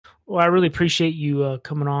Well, I really appreciate you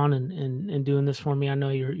coming on and doing this for me. I know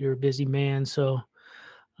you're a busy man, so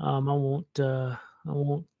I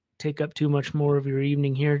won't take up too much more of your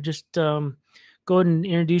evening here. Just go ahead and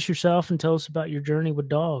introduce yourself and tell us about your journey with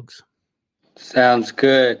dogs. Sounds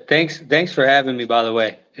good. Thanks for having me, by the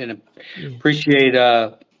way, and Yeah. appreciate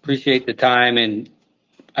the time. And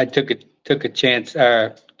I took a chance,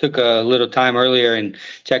 took a little time earlier and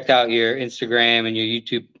checked out your Instagram and your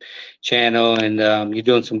YouTube channel, and you're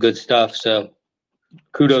doing some good stuff. So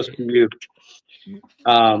kudos Appreciate to you.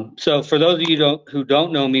 it. So for those of you who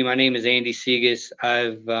don't know me, my name is Andy Seguss.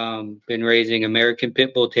 I've been raising American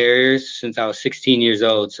Pit Bull Terriers since I was 16 years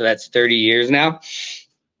old. So that's 30 years now.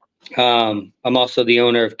 I'm also the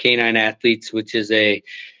owner of Canine Athletes, which is a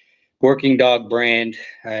working dog brand.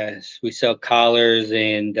 We sell collars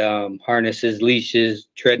and harnesses, leashes,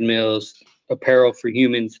 treadmills, apparel for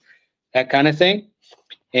humans, that kind of thing.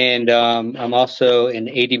 And I'm also an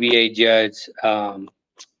ADBA judge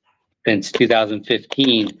since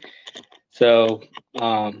 2015. So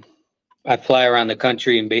I fly around the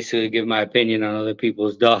country and basically give my opinion on other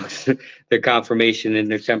people's dogs, their conformation and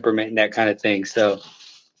their temperament and that kind of thing. So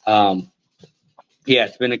um, yeah,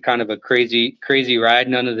 it's been a kind of a crazy ride.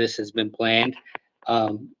 None of this has been planned.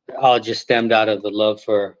 All just stemmed out of the love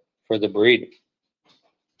for the breed.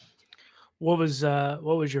 What was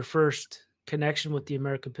your first connection with the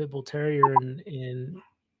American Pit Bull Terrier, and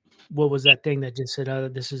what was that thing that just said, "Oh,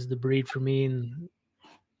 this is the breed for me"? And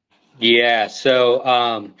Yeah.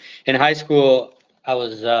 So in high school, I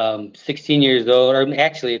was 16 years old, or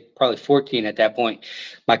actually probably 14 at that point.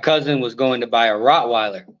 My cousin was going to buy a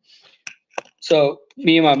Rottweiler. So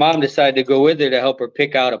me and my mom decided to go with her to help her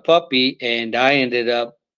pick out a puppy, and I ended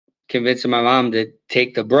up convincing my mom to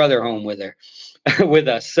take the brother home with her, with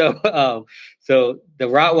us. So the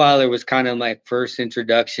Rottweiler was kind of my first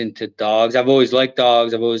introduction to dogs. I've always liked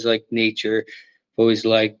dogs. I've always liked nature. Always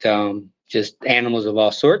liked just animals of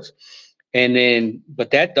all sorts. And then,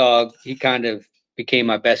 but that dog, he kind of became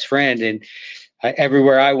my best friend, and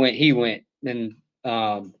everywhere I went, he went. And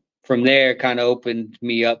from there, kind of opened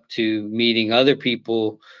me up to meeting other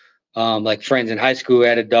people, like friends in high school who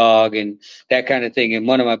had a dog and that kind of thing. And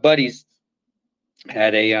one of my buddies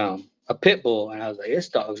had a pit bull, and I was like, this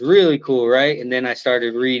dog's really cool, right? And then I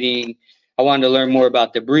started reading. I wanted to learn more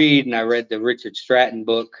about the breed, and I read the Richard Stratton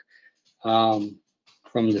book from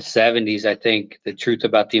the 70s, I think, The Truth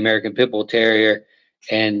About the American Pit Bull Terrier.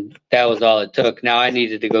 And that was all it took. Now I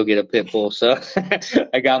needed to go get a pit bull. So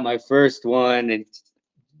I got my first one, and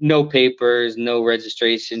no papers, no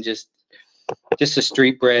registration, just a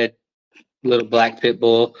street bred little black pit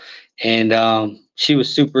bull. And she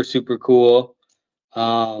was super cool.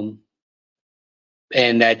 Um,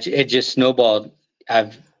 and that it just snowballed.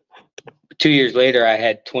 I've 2 years later, I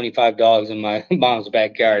had 25 dogs in my mom's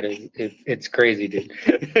backyard. It's crazy, dude.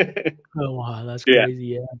 oh wow, that's Yeah. crazy.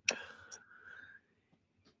 Yeah.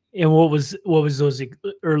 And what was those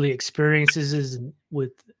early experiences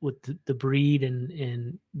with the breed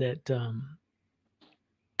and that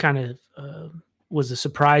kind of was a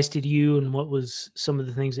surprise to you, and what was some of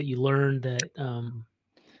the things that you learned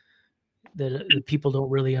that people don't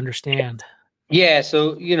really understand? Yeah,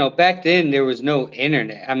 so back then there was no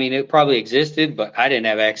internet. I mean, it probably existed, but I didn't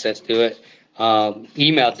have access to it.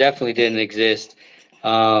 Email definitely didn't exist.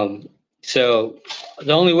 So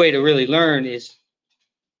the only way to really learn is,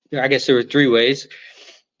 I guess there were three ways.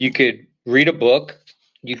 You could read a book,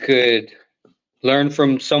 you could learn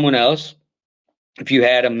from someone else. If you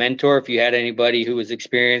had a mentor, if you had anybody who was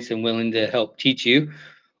experienced and willing to help teach you,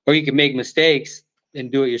 or you could make mistakes and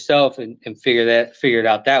do it yourself and figure it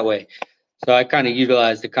out that way. So I kind of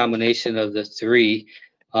utilized the combination of the three.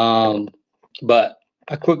 But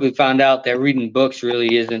I quickly found out that reading books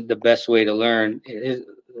really isn't the best way to learn.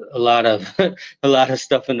 A lot of a lot of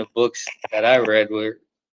stuff in the books that I read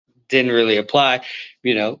didn't really apply,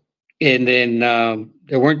 you know. And then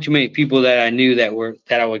there weren't too many people that I knew that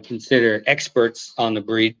I would consider experts on the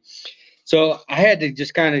breed. So I had to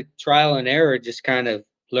just kind of trial and error, just kind of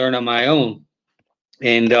learn on my own.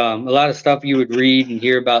 And a lot of stuff you would read and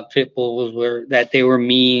hear about pit bulls were that they were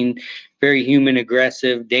mean, very human,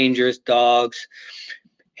 aggressive, dangerous dogs.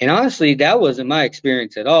 And honestly, that wasn't my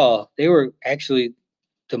experience at all. They were actually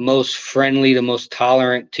the most friendly, the most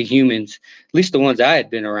tolerant to humans, at least the ones I had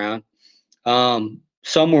been around.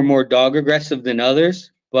 Some were more dog aggressive than others,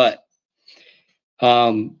 but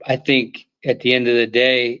I think at the end of the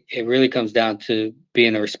day, it really comes down to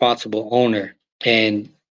being a responsible owner and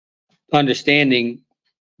understanding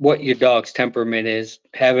what your dog's temperament is,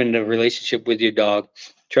 having a relationship with your dog,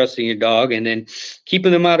 trusting your dog, and then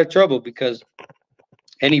keeping them out of trouble, because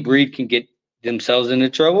any breed can get themselves into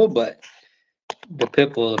trouble. But the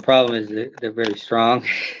pit bull, the problem is that they're very strong,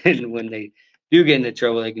 and when they do get into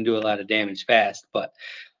trouble, they can do a lot of damage fast. But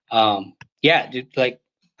yeah, dude, like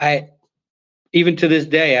I even to this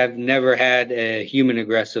day, I've never had a human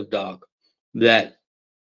aggressive dog that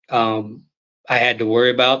I had to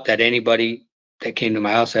worry about, that anybody that came to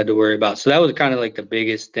my house had to worry about. So that was kind of like the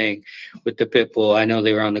biggest thing with the pit bull. I know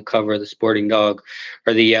they were on the cover of the Sporting Dog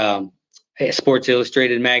or the Sports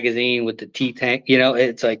Illustrated magazine with the T tank. You know,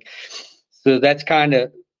 it's like so that's kind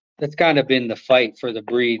of been the fight for the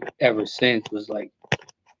breed ever since, was like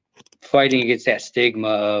fighting against that stigma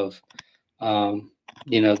of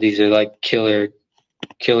these are like killer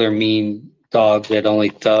mean dogs that only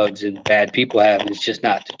thugs and bad people have. And it's just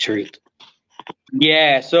not the truth.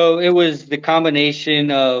 Yeah, so it was the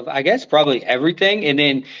combination of, I guess, probably everything. And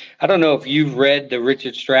then I don't know if you've read the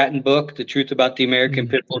Richard Stratton book, The Truth About the American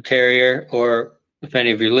Pit Bull Terrier, or if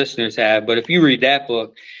any of your listeners have. But if you read that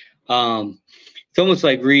book, it's almost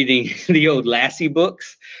like reading the old Lassie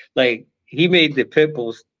books. Like he made the pit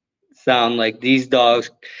bulls sound like these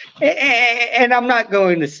dogs. And I'm not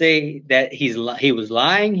going to say that he was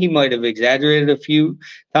lying. He might have exaggerated a few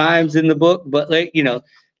times in the book, but like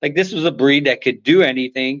this was a breed that could do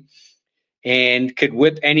anything and could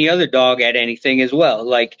whip any other dog at anything as well.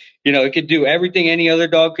 Like, it could do everything any other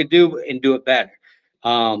dog could do and do it better.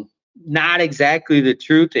 Not exactly the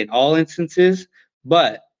truth in all instances,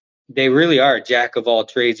 but they really are a jack of all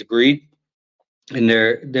trades breed. And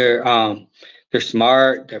they're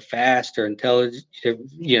smart, they're fast, they're intelligent,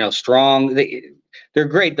 they're strong. They're a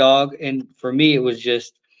great dog. And for me, it was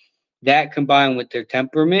just that combined with their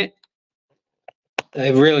temperament,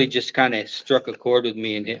 it really just kind of struck a chord with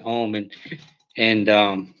me and hit home. And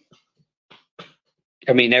I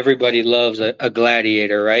mean, everybody loves a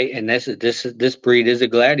gladiator, right? And this breed is a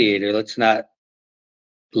gladiator. Let's not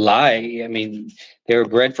lie. I mean, they were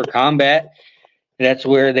bred for combat. That's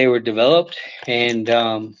where they were developed, and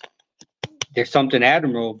there's something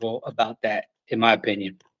admirable about that, in my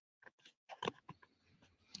opinion.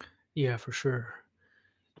 Yeah, for sure.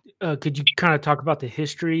 Could you kind of talk about the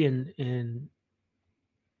history and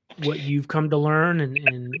what you've come to learn and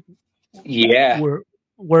Yeah,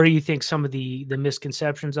 where you think some of the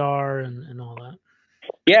misconceptions are and all that?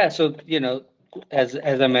 yeah. So as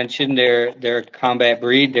I mentioned, they're a combat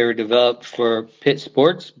breed. They were developed for pit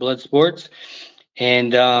sports, blood sports,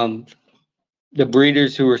 and the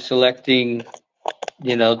breeders who were selecting,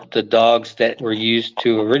 the dogs that were used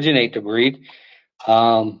to originate the breed,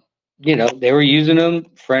 they were using them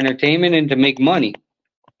for entertainment and to make money.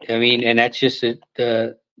 I mean, and that's just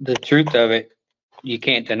the truth of it. You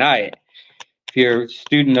can't deny it. If you're a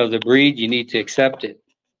student of the breed, you need to accept it.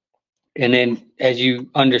 And then as you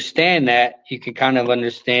understand that, you can kind of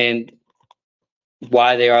understand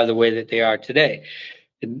why they are the way that they are today.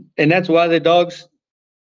 And that's why the dogs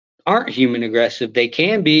aren't human aggressive. They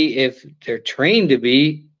can be if they're trained to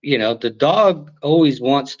be. The dog always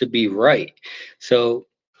wants to be right. So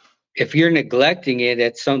if you're neglecting it,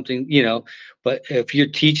 that's something, but if you're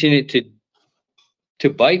teaching it to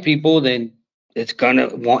bite people, then it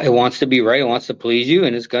wants to be right, it wants to please you,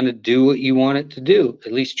 and it's gonna do what you want it to do.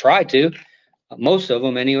 At least try to. Most of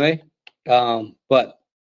them anyway. But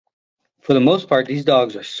for the most part, these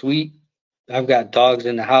dogs are sweet. I've got dogs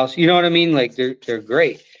in the house. You know what I mean? Like they're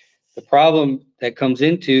great. The problem that comes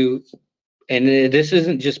into, and this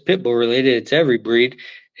isn't just pit bull related, it's every breed,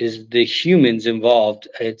 is the humans involved.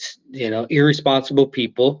 It's irresponsible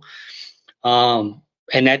people, and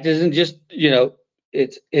that doesn't just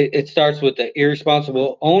it starts with the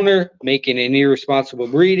irresponsible owner making an irresponsible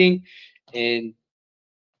breeding and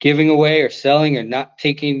giving away or selling or not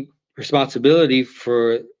taking responsibility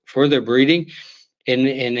for their breeding, and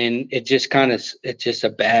then it just it's just a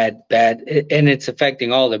bad and it's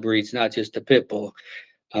affecting all the breeds, not just the pit bull.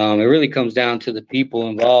 It really comes down to the people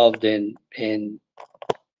involved, and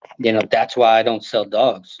that's why I don't sell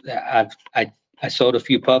dogs. I sold a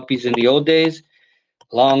few puppies in the old days,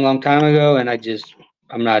 long time ago, and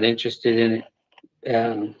I'm not interested in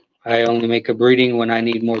it. I only make a breeding when I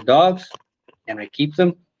need more dogs, and I keep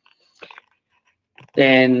them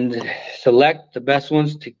and select the best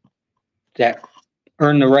ones that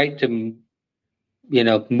earn the right to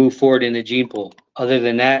move forward in the gene pool. Other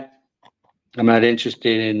than that, I'm not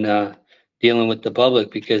interested in dealing with the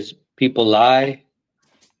public because people lie.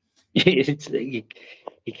 You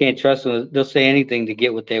can't trust them. They'll say anything to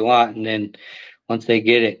get what they want, and then once they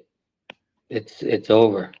get it, it's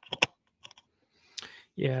over.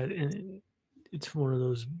 Yeah, and it's one of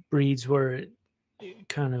those breeds where it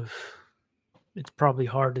kind of, it's probably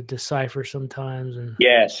hard to decipher sometimes, and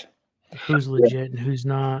Yes. who's legit and who's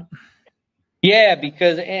not. Yeah,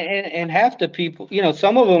 because and half the people,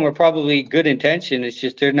 some of them are probably good intention. It's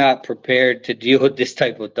just they're not prepared to deal with this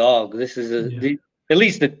type of dog. This is Yeah. at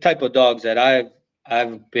least the type of dogs that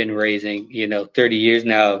I've been raising, 30 years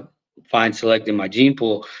now, fine selecting my gene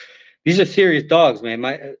pool. These are serious dogs, man.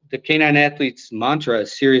 The canine athlete's mantra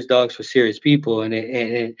is serious dogs for serious people, and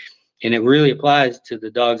it really applies to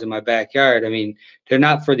the dogs in my backyard. I mean, they're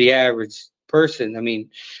not for the average person. I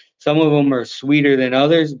mean, some of them are sweeter than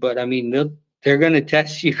others, but I mean, they're going to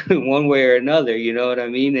test you in one way or another. You know what I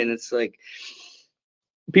mean? And it's like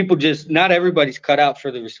people just not everybody's cut out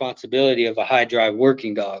for the responsibility of a high drive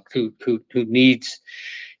working dog who needs,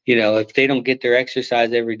 if they don't get their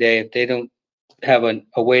exercise every day, if they don't have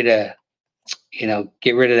a way to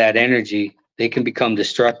get rid of that energy, they can become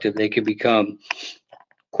destructive. They can become,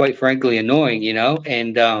 quite frankly, annoying,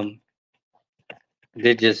 and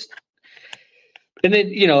they're just, and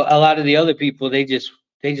then, a lot of the other people, they just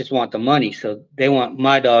want the money. So they want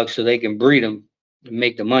my dogs so they can breed them and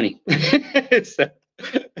make the money. So,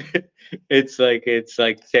 it's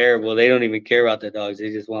like terrible. They don't even care about the dogs.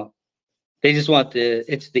 They just want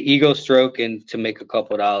it's the ego stroke and to make a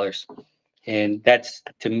couple dollars. And that's,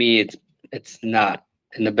 to me, it's not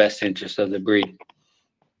in the best interest of the breed.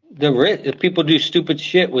 The people do stupid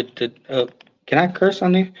shit with the. Can I curse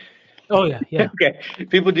on there? Oh yeah, yeah. Okay,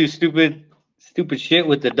 people do stupid shit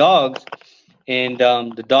with the dogs, and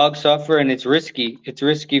the dogs suffer, and it's risky. It's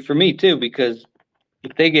risky for me too because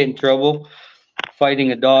if they get in trouble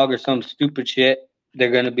fighting a dog or some stupid shit,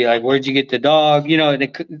 they're gonna be like, "Where'd you get the dog?" And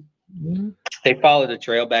Mhm. they follow the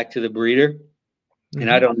trail back to the breeder, and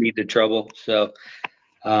I Mhm. don't need the trouble. So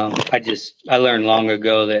I learned long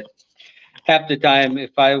ago that half the time,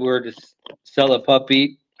 if I were to sell a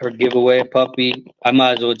puppy or give away a puppy, I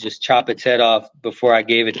might as well just chop its head off before I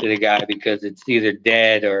gave it to the guy because it's either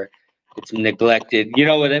dead or it's neglected.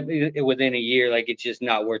 Within a year, like it's just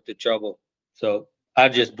not worth the trouble. So I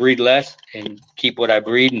just breed less and keep what I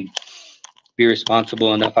breed and be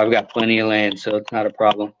responsible enough. I've got plenty of land, so it's not a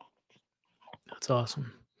problem. That's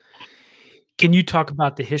awesome. Can you talk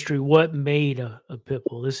about the history? What made a pit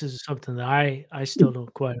bull? This is something that I still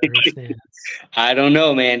don't quite understand. I don't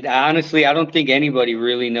know, man. Honestly, I don't think anybody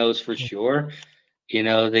really knows for Yeah. sure.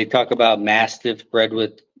 They talk about mastiff bred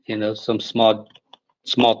with, some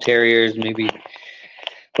small terriers, maybe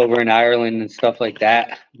over in Ireland and stuff like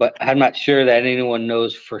that. But I'm not sure that anyone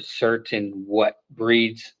knows for certain what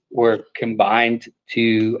breeds were combined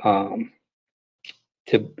to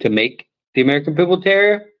make the American Pit Bull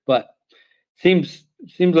Terrier. But seems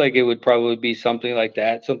like it would probably be something like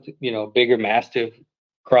that. Something, bigger mastiff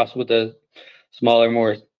crossed with a smaller,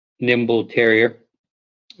 more nimble terrier.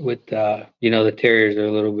 With the terriers are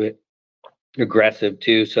a little bit aggressive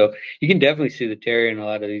too, so you can definitely see the terrier in a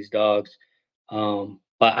lot of these dogs.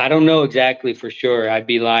 But I don't know exactly for sure. I'd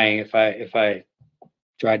be lying if I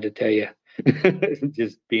tried to tell you.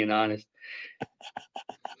 Just being honest.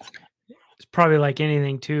 It's probably like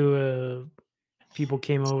anything too. People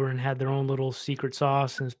came over and had their own little secret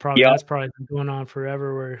sauce, and Yeah, that's probably been going on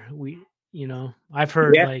forever. Where I've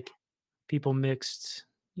heard yeah, like people mixed,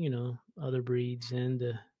 other breeds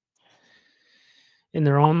and in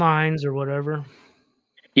their own lines or whatever.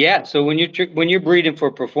 yeah. So when you're breeding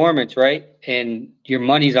for performance, right, and your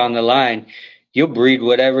money's on the line, you'll breed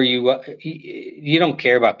whatever you don't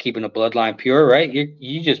care about keeping a bloodline pure, right?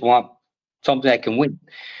 You just want something that can win.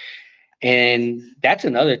 And that's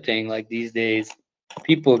another thing. Like these days,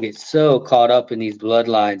 people get so caught up in these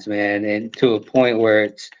bloodlines, man, and to a point where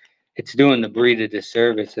it's doing the breed a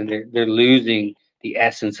disservice, and they're losing the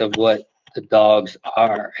essence of what the dogs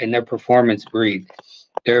are, and their performance breed.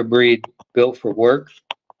 They're a breed built for work.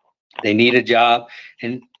 They need a job,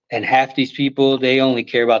 and half these people they only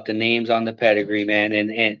care about the names on the pedigree, man.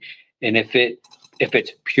 And if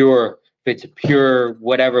it's pure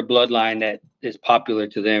whatever bloodline that is popular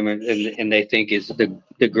to them and they think is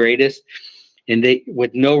the greatest, and they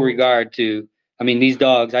with no regard to. I mean, these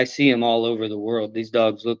dogs, I see them all over the world. These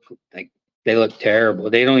dogs look like they look terrible.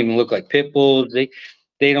 They don't even look like pit bulls. They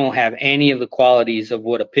don't have any of the qualities of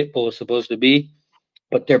what a pit bull is supposed to be,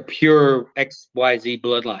 but they're pure XYZ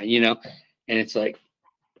bloodline, And it's like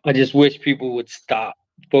I just wish people would stop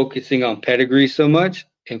focusing on pedigree so much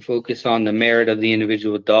and focus on the merit of the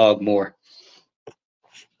individual dog more.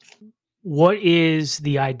 What is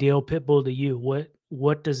the ideal pit bull to you?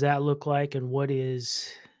 What does that look like, and what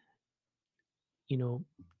is you know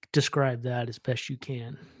describe that as best you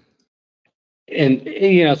can.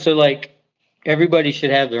 And so like everybody should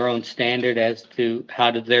have their own standard as to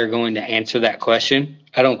they're going to answer that question.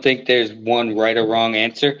 I don't think there's one right or wrong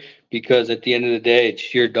answer because at the end of the day,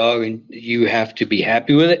 it's your dog and you have to be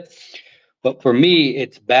happy with it. But for me,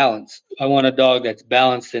 it's balance. I want a dog that's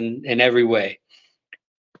balanced in every way: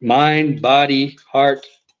 mind, body, heart,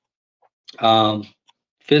 um,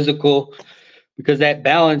 physical, because that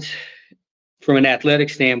balance from an athletic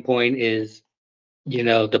standpoint is,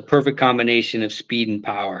 the perfect combination of speed and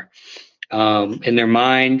power. In their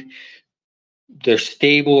mind, they're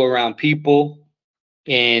stable around people,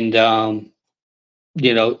 and can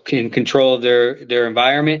control their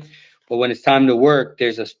environment. But when it's time to work,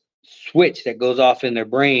 there's a switch that goes off in their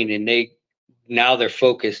brain, and they're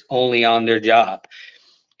focused only on their job.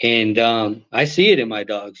 And I see it in my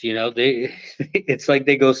dogs. They it's like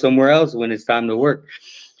they go somewhere else when it's time to work,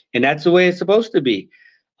 and that's the way it's supposed to be.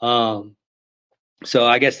 Um, so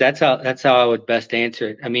I guess that's how I would best answer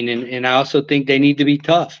it. I mean, and I also think they need to be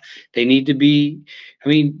tough. They need to be. I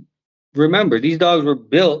mean, remember, these dogs were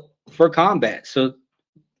built for combat. So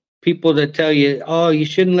people that tell you, oh, you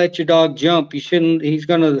shouldn't let your dog jump. You shouldn't. He's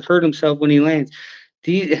gonna hurt himself when he lands.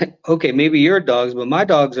 These okay, maybe your dogs, but my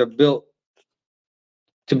dogs are built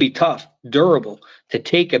to be tough, durable, to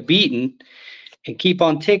take a beating and keep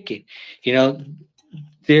on ticking. You know,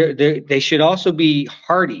 they should also be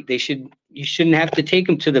hardy. You shouldn't have to take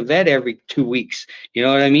them to the vet every 2 weeks. You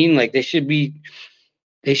know what I mean? Like they should be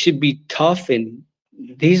tough, and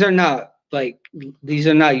these are not like these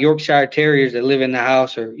are not Yorkshire Terriers that live in the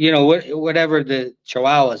house, or whatever the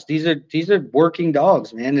Chihuahuas. These are working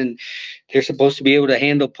dogs, man, and they're supposed to be able to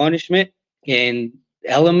handle punishment and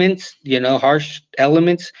elements, harsh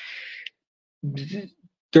elements.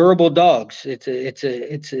 Durable dogs.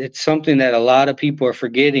 It's something that a lot of people are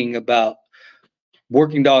forgetting about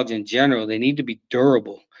working dogs in general. They need to be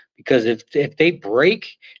durable, because if they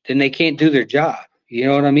break, then they can't do their job. You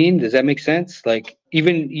know what I mean? Does that make sense? Like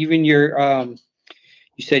even your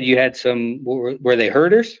you said you had some, were they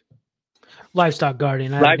herders? Livestock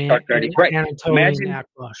guardian. I have Livestock guardian, right? Anatolian Imagine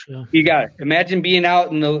Akbash. Yeah. you got it. Imagine being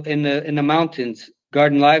out in the mountains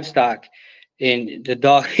guarding livestock, and the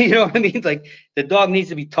dog. You know what I mean? It's like the dog needs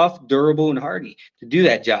to be tough, durable, and hardy to do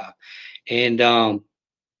that job. And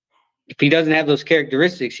if he doesn't have those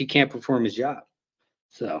characteristics, he can't perform his job.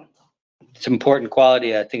 So it's an important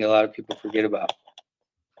quality I think a lot of people forget about.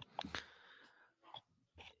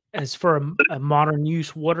 As for a modern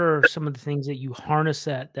use, what are some of the things that you harness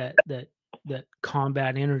that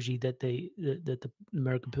combat energy that the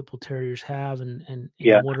American Pit Bull Terriers have, and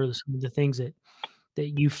Yeah. what are some of the things that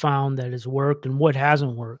you found that has worked, and what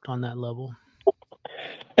hasn't worked on that level?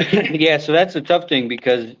 Yeah, so that's a tough thing,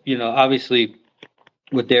 because obviously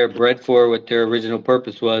what they're bred for, what their original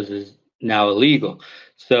purpose was, is now illegal.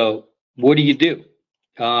 So what do you do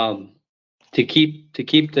to keep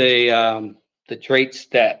the traits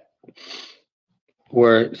that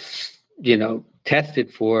were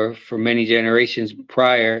tested for many generations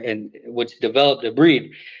prior, and which developed a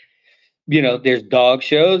breed? There's dog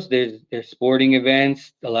shows, there's sporting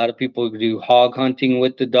events. A lot of people do hog hunting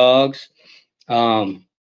with the dogs. Um,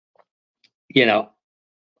 you know,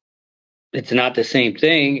 it's not the same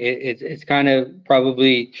thing. It's kind of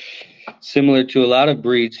probably similar to a lot of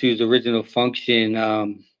breeds whose original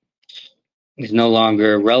function is no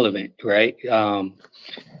longer relevant, right?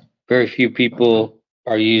 Very few people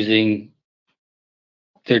are using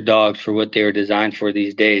their dogs for what they were designed for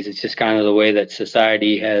these days. It's just kind of the way that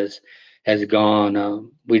society has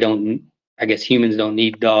gone. We don't, I guess, humans don't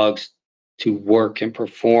need dogs to work and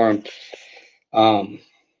perform,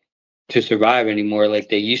 to survive anymore, like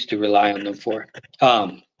they used to rely on them for.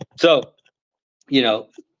 So, you know,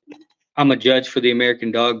 I'm a judge for the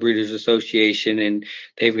American Dog Breeders Association, and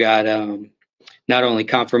they've got not only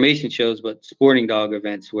conformation shows but sporting dog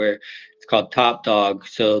events where it's called Top Dog.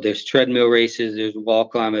 So there's treadmill races, there's wall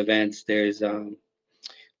climb events, there's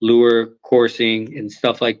lure coursing and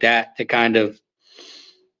stuff like that to kind of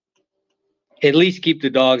at least keep the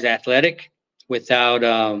dogs athletic without,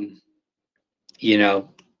 you know,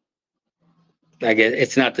 I guess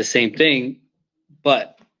it's not the same thing,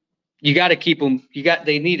 but you got to keep them.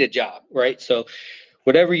 They need a job, right? So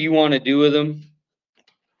whatever you want to do with them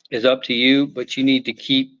is up to you, but you need to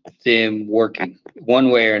keep them working one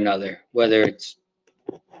way or another, whether it's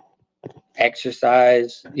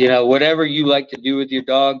exercise, whatever you like to do with your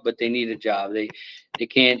dog, but they need a job. They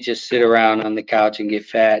can't just sit around on the couch and get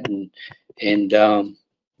fat, and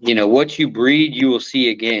what you breed, you will see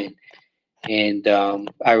again. And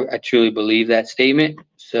I truly believe that statement.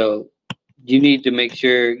 So you need to make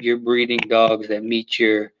sure you're breeding dogs that meet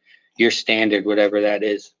your standard, whatever that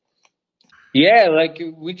is. Yeah, like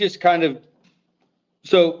we just kind of,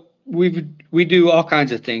 so we do all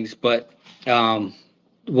kinds of things, but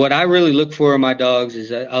what I really look for in my dogs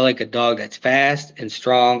is I like a dog that's fast and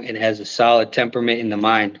strong and has a solid temperament in the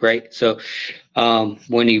mind, right? So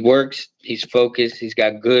when he works, he's focused, he's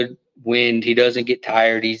got good wind, he doesn't get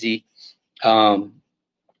tired easy, um,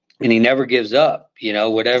 and he never gives up. You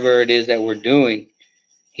know, whatever it is that we're doing,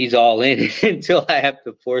 he's all in until I have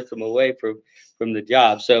to force him away from the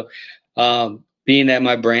job. So being that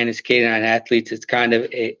my brand is Canine Athletes, it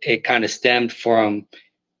kind of stemmed from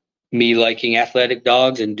me liking athletic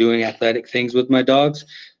dogs and doing athletic things with my dogs.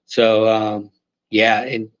 So yeah,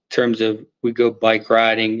 in terms of we go bike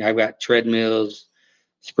riding, I've got treadmills,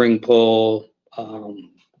 spring pole,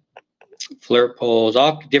 flirt poles,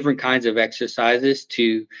 all different kinds of exercises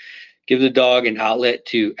to give the dog an outlet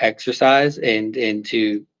to exercise and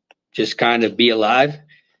to just kind of be alive.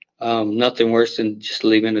 Nothing worse than just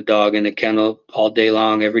leaving a dog in a kennel all day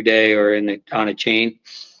long, every day, or on a chain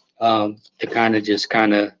to kind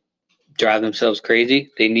of drive themselves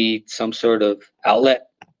crazy. They need some sort of outlet.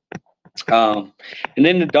 And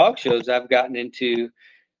then the dog shows I've gotten into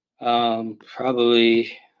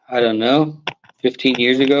probably, I don't know, 15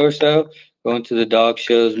 years ago or so, going to the dog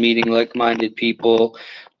shows, meeting like-minded people,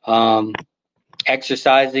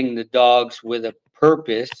 exercising the dogs with a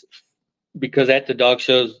purpose, because at the dog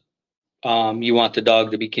shows, you want the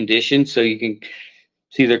dog to be conditioned so you can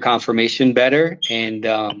see their conformation better.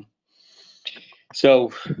 And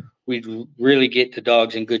so we'd really get the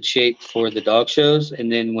dogs in good shape for the dog shows.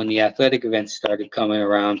 And then when the athletic events started coming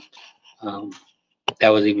around, that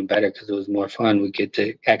was even better because it was more fun. We get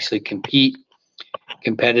to actually compete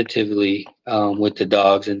competitively with the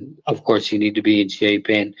dogs. And of course, you need to be in shape.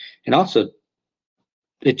 And also,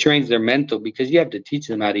 it trains their mental because you have to teach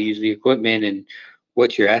them how to use the equipment and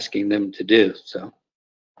what you're asking them to do. So,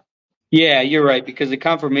 yeah, you're right, because the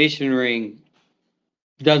conformation ring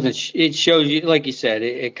doesn't it shows you, like you said,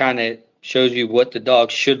 it kind of shows you what the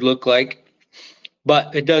dog should look like,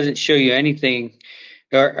 but it doesn't show you anything,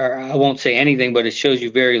 or I won't say anything, but it shows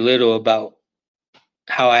you very little about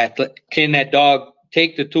how can that dog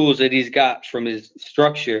take the tools that he's got from his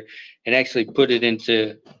structure and actually put it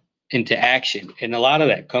into action. And a lot of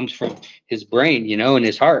that comes from his brain, you know, and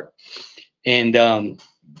his heart. And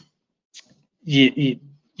you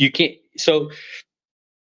can't. So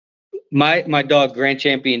my dog, Grand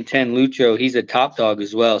Champion 10 Lucho, he's a top dog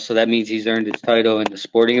as well. So that means he's earned his title in the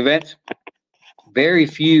sporting events. Very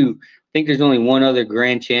few. I think there's only one other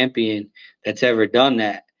Grand Champion that's ever done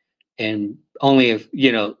that, and only a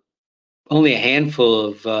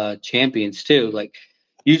handful of champions too. Like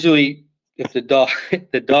usually, if the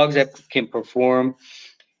dogs that can perform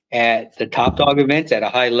at the top dog events at a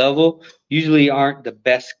high level usually aren't the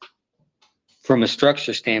best from a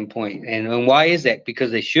structure standpoint. And why is that?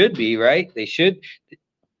 Because they should be, right? They should,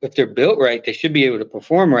 if they're built right, they should be able to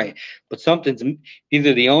perform right. But something's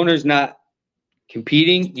either the owner's not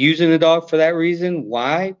competing, using the dog for that reason.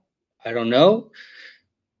 Why? I don't know.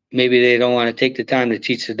 Maybe they don't want to take the time to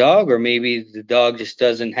teach the dog, or maybe the dog just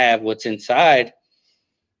doesn't have what's inside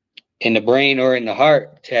in the brain or in the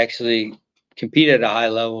heart to actually compete at a high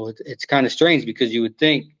level. It's kind of strange because you would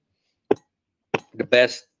think the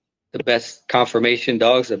best conformation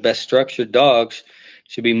dogs, the best structured dogs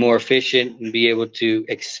should be more efficient and be able to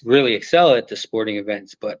really excel at the sporting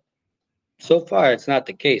events. But so far, it's not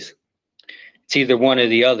the case. It's either one or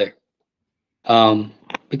the other.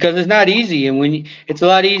 Because it's not easy. And it's a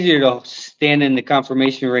lot easier to stand in the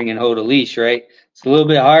conformation ring and hold a leash, right? It's a little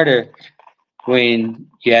bit harder when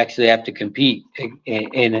you actually have to compete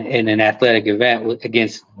in an athletic event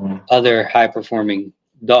against other high performing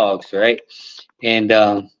dogs, right?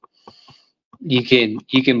 And you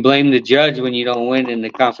can blame the judge when you don't win in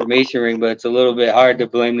the conformation ring, but it's a little bit hard to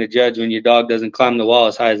blame the judge when your dog doesn't climb the wall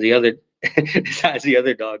as high as the other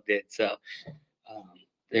dog did. So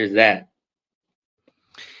there's that.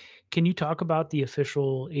 Can you talk about the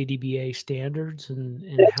official ADBA standards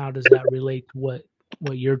and how does that relate to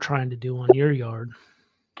what you're trying to do on your yard?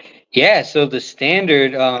 Yeah, so the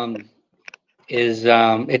standard is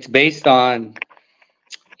it's based on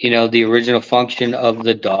the original function of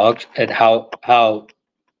the dog and how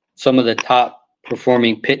some of the top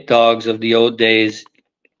performing pit dogs of the old days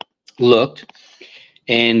looked.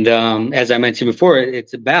 And as I mentioned before,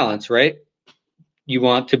 it's a balance, right? You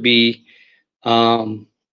want to be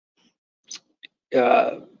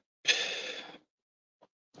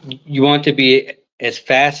as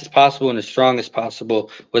fast as possible and as strong as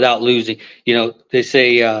possible without losing. They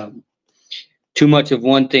say too much of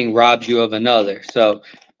one thing robs you of another. So,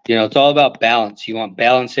 it's all about balance. You want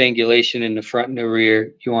balanced angulation in the front and the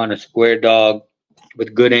rear. You want a square dog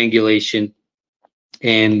with good angulation.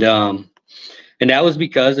 And that was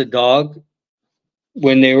because a dog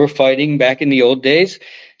when they were fighting back in the old days,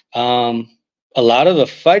 a lot of the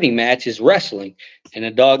fighting match is wrestling, and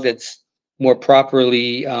a dog that's more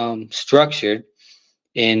properly structured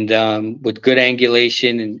and with good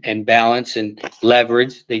angulation and balance and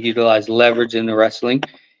leverage. They utilize leverage in the wrestling,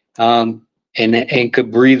 and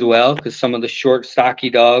could breathe well, because some of the short, stocky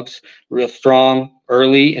dogs, real strong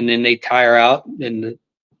early, and then they tire out. And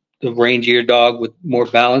the rangier dog with more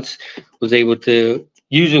balance was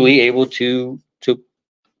usually able to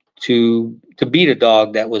beat a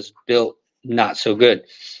dog that was built not so good.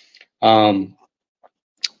 Um,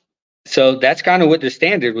 so that's kind of what the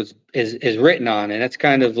standard is written on, and that's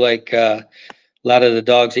kind of like a lot of the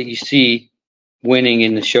dogs that you see winning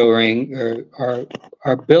in the show ring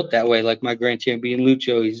are built that way. Like my Grand Champion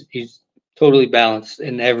Lucho, he's totally balanced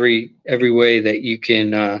in every way that you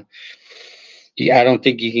can. I don't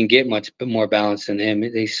think you can get much more balance than him.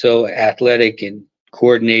 He's so athletic and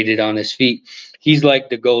coordinated on his feet. He's like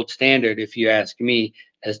the gold standard, if you ask me,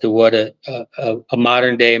 as to what a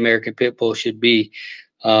modern day American Pit Bull should be,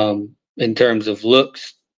 in terms of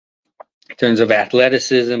looks, in terms of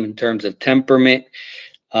athleticism, in terms of temperament.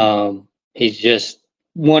 He's just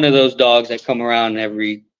one of those dogs that come around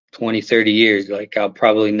every 20, 30 years. Like, I'll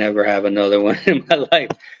probably never have another one in my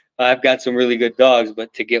life. I've got some really good dogs,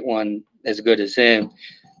 but to get one as good as him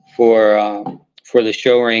for the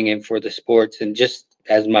show ring and for the sports, and just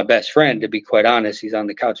as my best friend, to be quite honest, he's on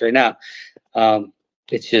the couch right now.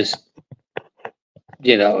 It's just,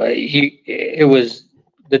 it was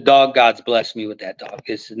the dog gods blessed me with that dog.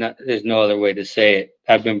 There's no other way to say it.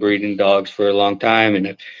 I've been breeding dogs for a long time, and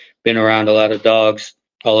I've been around a lot of dogs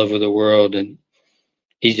all over the world, and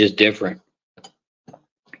he's just different.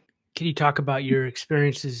 Can you talk about your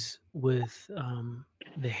experiences with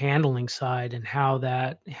the handling side and how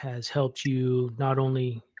that has helped you not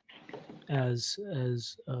only as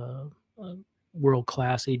a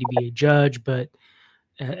world-class ADBA judge, but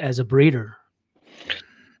as a breeder?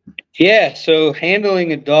 Yeah, so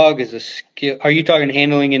handling a dog is a skill. Are you talking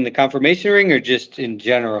handling in the conformation ring or just in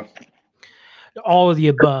general? All of the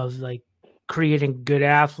above, like creating a good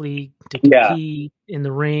athlete to compete in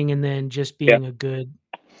the ring, and then just being a good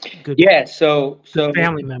so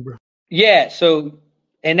family member. Yeah, so,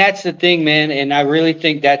 and that's the thing, man, and I really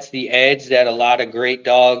think that's the edge that a lot of great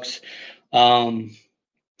dogs,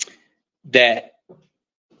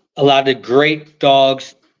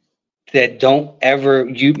 that don't ever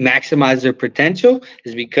maximize their potential,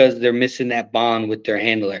 is because they're missing that bond with their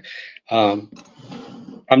handler. I'm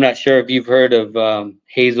not sure if you've heard of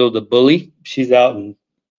Hazel the Bully.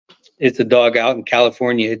 It's a dog out in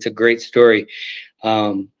California. It's a great story.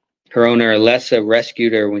 Her owner, Alessa,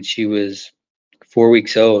 rescued her when she was 4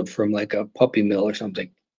 weeks old from like a puppy mill or something.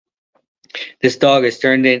 This dog has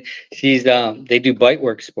turned in. They do bite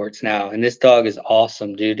work sports now, and this dog is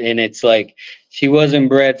awesome, dude. And it's like, she wasn't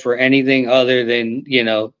bred for anything other than,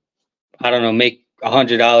 I don't know, make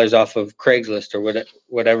 $100 off of Craigslist or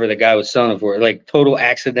whatever the guy was selling it for, like total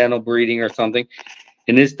accidental breeding or something.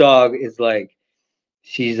 And this dog is like,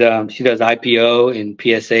 she does IPO and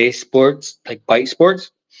PSA sports, like bite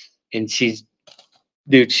sports, and she's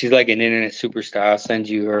like an internet superstar. I'll send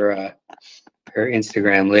you her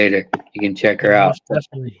Instagram later. You can check her out.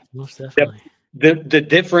 Most definitely. The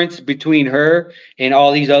difference between her and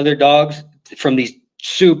all these other dogs from these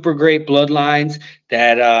super great bloodlines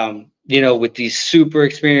that with these super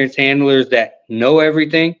experienced handlers that know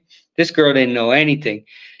everything. This girl didn't know anything.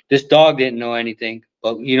 This dog didn't know anything.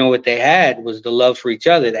 But what they had was the love for each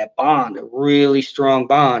other, that bond, a really strong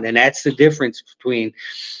bond. And that's the difference between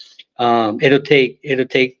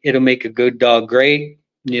it'll make a good dog great,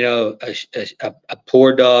 a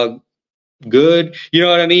poor dog good. You know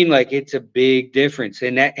what I mean? Like, it's a big difference.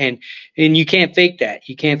 And you can't fake that.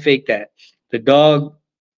 You can't fake that. The dog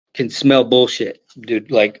can smell bullshit, dude.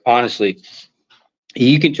 Like, honestly,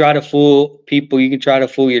 you can try to fool people, you can try to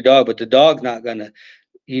fool your dog, but the dog's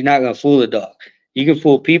you're not gonna fool the dog. You can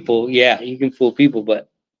fool people, you can fool people, but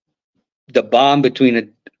the bond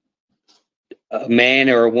between a man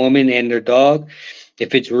or a woman and their dog,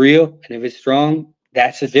 if it's real and if it's strong,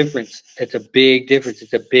 that's a difference. It's a big difference.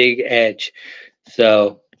 It's a big edge.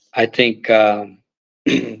 So I think I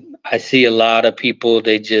see a lot of people,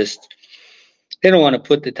 they don't want to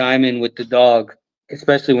put the time in with the dog,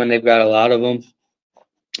 especially when they've got a lot of them,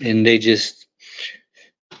 and they just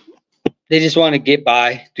want to get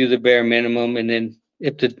by, do the bare minimum, and then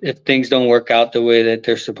if things don't work out the way that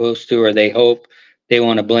they're supposed to, or they hope, they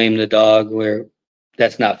want to blame the dog, where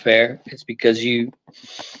that's not fair. It's because the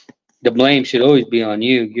blame should always be on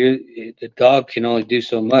you. The dog can only do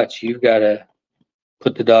so much. You've got to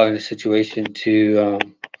put the dog in a situation to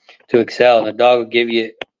to excel. And the dog will give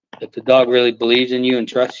you, if the dog really believes in you and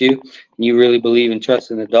trusts you, and you really believe and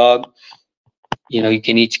trust in the dog, you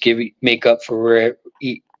can each make up for where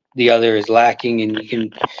the other is lacking, and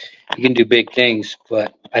you can do big things.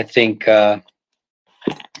 But I think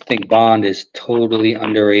bond is totally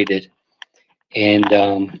underrated, and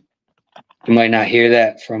you might not hear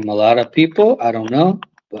that from a lot of people. I don't know,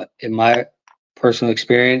 but in my personal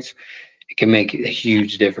experience, it can make a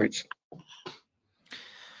huge difference.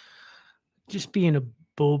 Just being a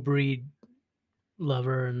bull breed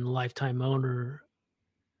lover and lifetime owner,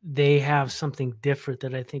 they have something different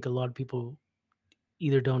that I think a lot of people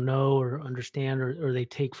either don't know or understand, or they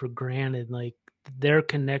take for granted. Like, their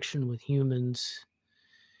connection with humans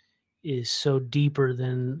is so deeper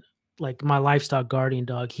than, like, my livestock guardian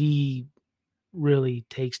dog. He really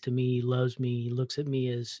takes to me, loves me, looks at me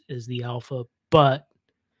as the alpha, but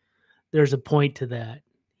there's a point to that.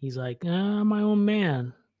 He's like, I'm my own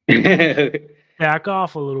man. Back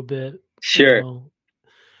off a little bit. Sure.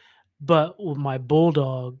 But with my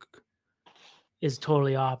bulldog is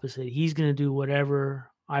totally opposite. He's going to do whatever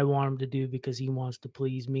I want him to do because he wants to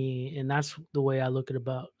please me. And that's the way I look at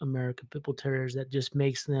about American Pit Bull Terriers. That just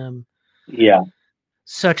makes them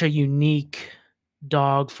such a unique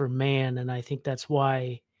dog for man. And I think that's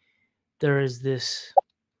why there is this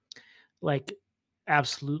like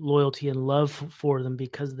absolute loyalty and love for them,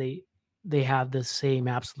 because they have the same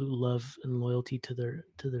absolute love and loyalty to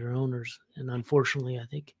their owners. And unfortunately, I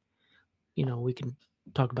think, we can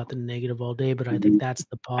talk about the negative all day, but I think that's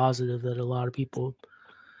the positive that a lot of people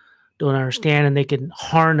don't understand, and they can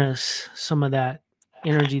harness some of that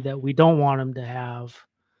energy that we don't want them to have.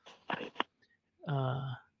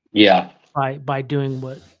 By doing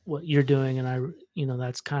what you're doing. And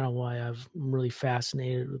that's kind of why I'm really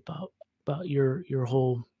fascinated about your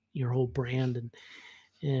whole brand,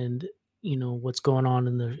 and what's going on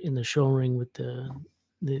in the show ring with the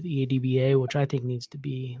ADBA, which I think needs to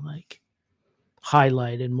be like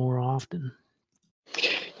highlighted more often.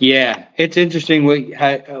 Yeah, it's interesting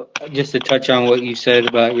just to touch on what you said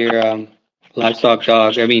about your livestock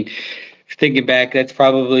dog. I mean, thinking back, they're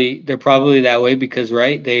probably that way because,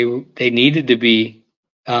 right, they needed to be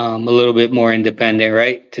a little bit more independent,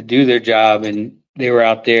 right, to do their job, and they were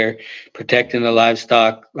out there protecting the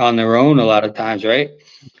livestock on their own a lot of times, right?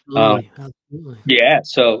 Absolutely. Yeah,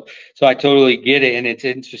 so I totally get it, and it's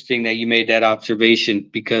interesting that you made that observation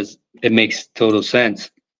because it makes total sense.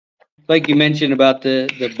 Like you mentioned about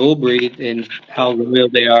the bull breed and how real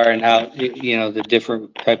they are, and how the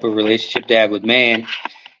different type of relationship they have with man,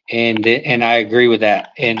 and I agree with that.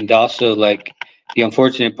 And also, like, the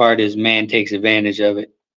unfortunate part is man takes advantage of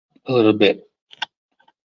it a little bit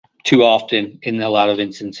too often in a lot of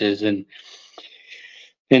instances, and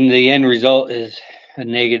the end result is a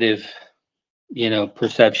negative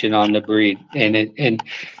perception on the breed, and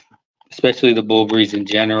especially the bull breeds in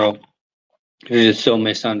general. They're just so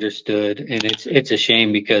misunderstood, and it's a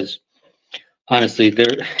shame because honestly,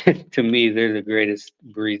 they're to me they're the greatest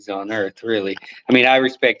breeds on earth. Really, I mean, I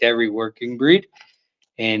respect every working breed,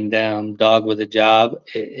 and dog with a job.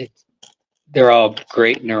 They're all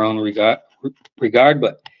great in their own regard,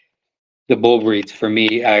 but the bull breeds, for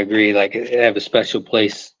me, I agree, like, they have a special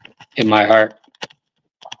place in my heart.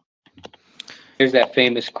 There's that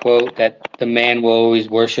famous quote that the man will always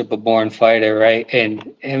worship a born fighter, right?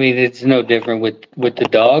 And I mean, it's no different with the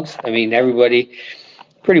dogs. I mean,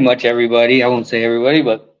 pretty much everybody, I won't say everybody,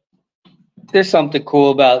 but there's something cool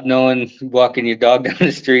about knowing, walking your dog down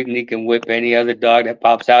the street and he can whip any other dog that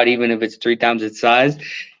pops out, even if it's 3 times its size,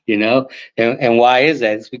 And why is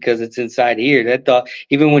that? It's because it's inside here. That dog,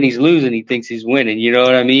 even when he's losing, he thinks he's winning. You know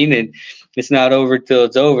what I mean? And it's not over till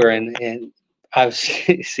it's over. And I've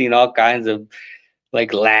seen all kinds of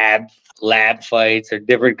like lab fights or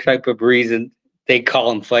different type of breeds, and they call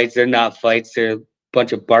them fights. They're not fights. They're a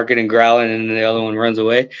bunch of barking and growling, and the other one runs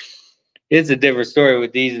away. It's a different story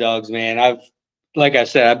with these dogs, man. Like I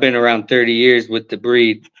said, I've been around 30 years with the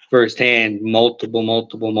breed firsthand, multiple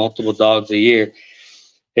dogs a year,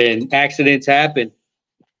 and accidents happen.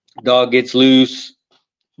 Dog gets loose,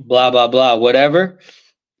 blah, blah, blah, whatever.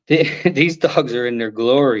 These dogs are in their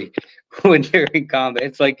glory when they're in combat.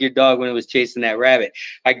 It's like your dog when it was chasing that rabbit.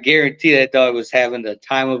 I guarantee that dog was having the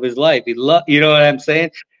time of his life. You know what I'm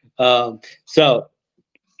saying? So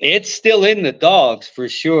it's still in the dogs for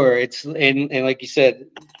sure. It's and like you said,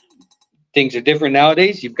 things are different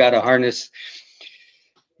nowadays. You've got to harness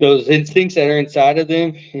those instincts that are inside of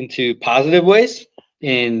them into positive ways.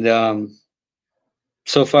 And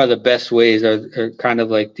so far, the best ways are kind of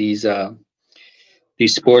like these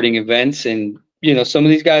sporting events, and some of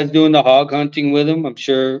these guys doing the hog hunting with them. I'm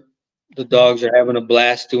sure the dogs are having a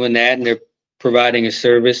blast doing that, and they're providing a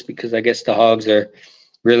service because I guess the hogs are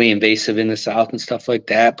really invasive in the South and stuff like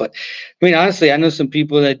that. But I mean, honestly, I know some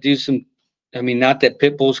people that do some. I mean, not that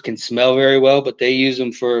pit bulls can smell very well, but they use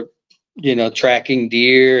them for, tracking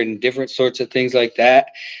deer and different sorts of things like that.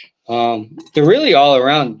 They're really all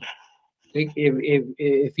around.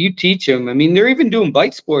 If you teach them, I mean, they're even doing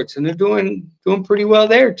bite sports and they're doing pretty well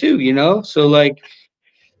there too. So like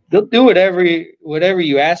they'll do whatever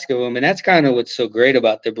you ask of them, and that's kind of what's so great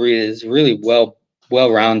about the breed is really well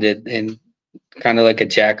rounded and kind of like a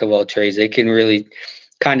jack of all trades. They can really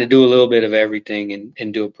kind of do a little bit of everything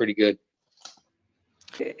and do it pretty good.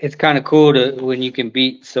 It's kind of cool when you can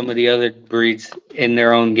beat some of the other breeds in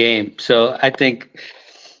their own game. So I think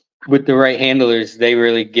with the right handlers, they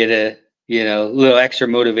really get a little extra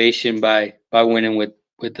motivation by winning with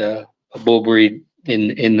a bull breed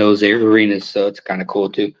in those arenas. So it's kind of cool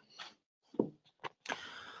too.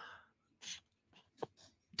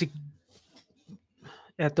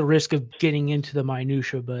 At the risk of getting into the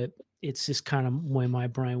minutia, but it's just kind of the way my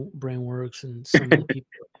brain works, and some of the people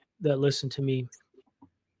that listen to me,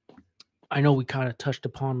 I know we kind of touched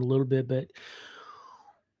upon a little bit, but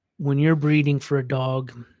when you're breeding for a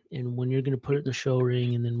dog and when you're going to put it in the show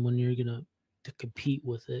ring and then when you're going to compete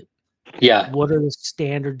with it, what are the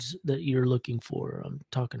standards that you're looking for? I'm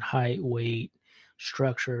talking height, weight,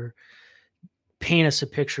 structure. Paint us a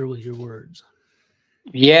picture with your words.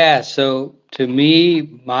 Yeah, so to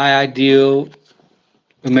me, my ideal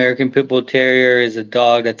American Pit Bull Terrier is a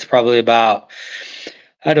dog that's probably about,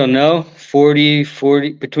 I don't know, 40,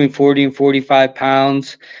 between 40 and 45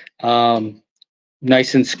 pounds,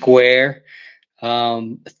 nice and square,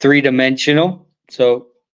 three-dimensional. So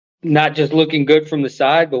not just looking good from the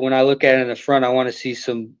side, but when I look at it in the front, I want to see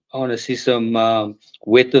some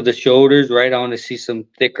width of the shoulders, right? I want to see some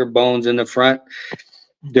thicker bones in the front,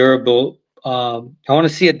 durable. I want to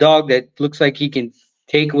see a dog that looks like he can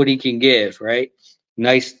take what he can give, right?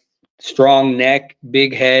 Nice, strong neck,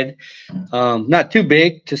 big head. Not too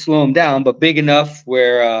big to slow him down, but big enough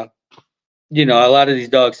where, a lot of these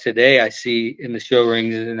dogs today I see in the show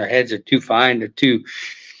rings and their heads are too fine. They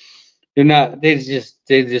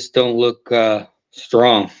just don't look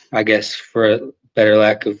strong, I guess, for a better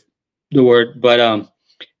lack of the word. But,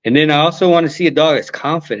 and then I also want to see a dog that's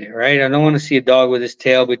confident, right? I don't want to see a dog with his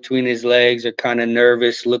tail between his legs or kind of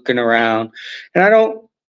nervous looking around. And I don't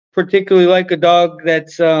particularly like a dog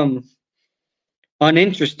that's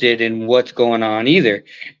uninterested in what's going on either.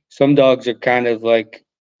 Some dogs are kind of like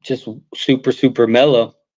just super, super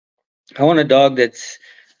mellow. I want a dog that's,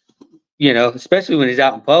 especially when he's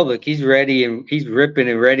out in public, he's ready and he's ripping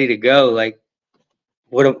and ready to go. Like,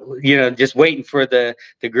 just waiting for the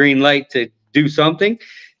green light to do something.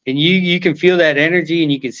 And you can feel that energy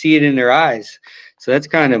and you can see it in their eyes. So that's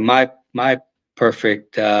kind of my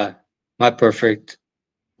perfect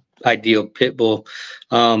ideal pit bull.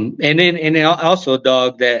 And then also a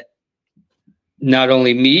dog that not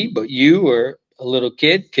only me but you or a little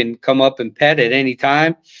kid can come up and pet at any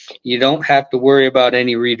time. You don't have to worry about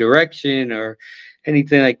any redirection or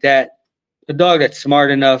anything like that. A dog that's smart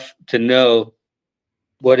enough to know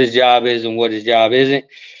what his job is and what his job isn't,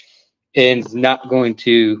 and not going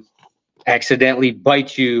to accidentally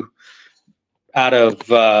bite you out of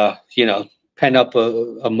pent up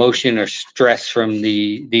emotion or stress from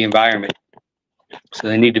the environment. So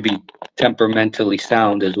they need to be temperamentally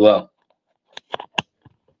sound as well.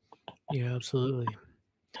 Yeah, absolutely.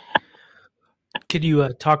 Could you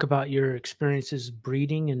talk about your experiences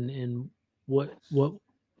breeding and what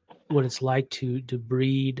it's like to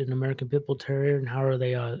breed an American Pit Bull Terrier, and how are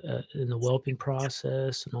they in the whelping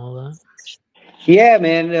process and all that? Yeah,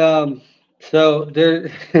 man. So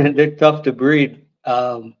they're they're tough to breed.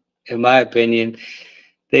 In my opinion,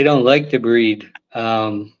 they don't like to breed.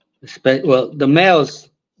 Well, the males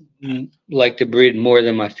like to breed more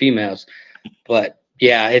than my females, but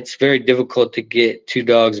yeah, it's very difficult to get two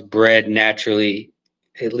dogs bred naturally,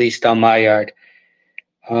 at least on my yard.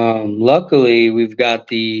 Luckily, we've got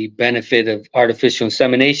the benefit of artificial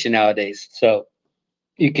insemination nowadays, so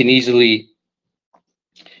you can easily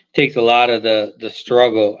take a lot of the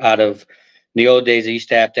struggle out of. In the old days, I used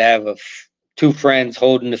to have two friends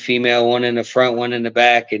holding the female, one in the front, one in the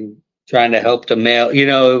back, and trying to help the male.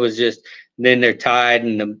 It was just, then they're tied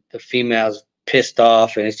and the female's pissed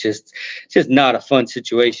off, and it's just not a fun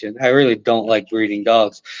situation. I really don't like breeding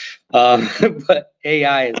dogs, but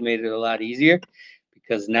AI has made it a lot easier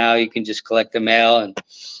because now you can just collect the male,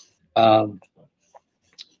 and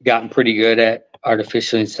gotten pretty good at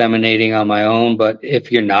artificially inseminating on my own. But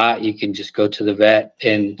if you're not, you can just go to the vet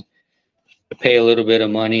and pay a little bit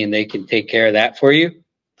of money and they can take care of that for you.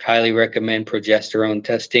 highly recommend progesterone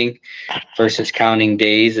testing versus counting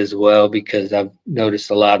days as well, because I've noticed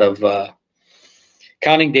a lot of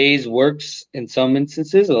counting days works in some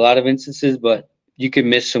instances, a lot of instances, but you can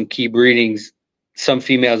miss some key breedings. Some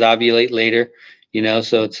females ovulate later, you know,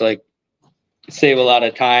 so it's like save a lot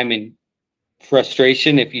of time and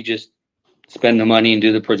frustration if you just spend the money and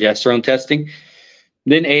do the progesterone testing.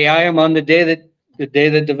 Then AI them on the day that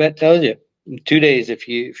the vet tells you. In 2 days, if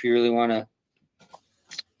you really want to,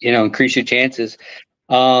 you know, increase your chances.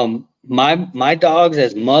 My dogs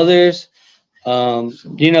as mothers,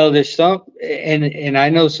 you know, there's some, and I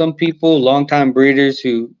know some people, longtime breeders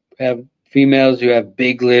who have females who have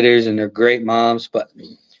big litters and they're great moms, but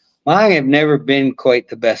mine have never been quite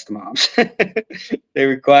the best moms. They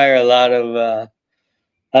require a lot of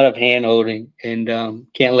hand holding, and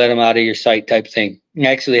can't let them out of your sight type thing. I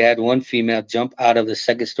actually had one female jump out of the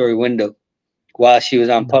second story window while she was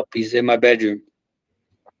on puppies in my bedroom.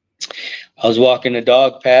 I was walking the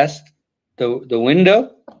dog past the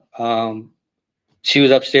window. She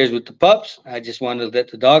was upstairs with the pups. I just wanted to let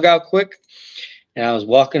the dog out quick, and I was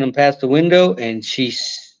walking them past the window, and she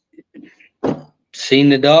seen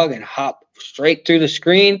the dog and hopped straight through the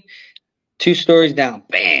screen, 2 stories down.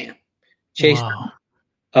 Bam! Chased. Wow.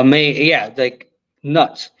 Amazing. Yeah, like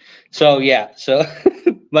nuts. So yeah, so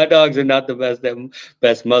my dogs are not the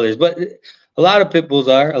best mothers, but a lot of pit bulls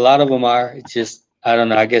are. A lot of them are. It's just, I don't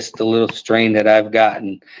know. I guess the little strain that I've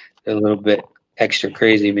gotten, they're a little bit extra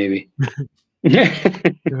crazy, maybe.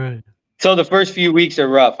 Right. So the first few weeks are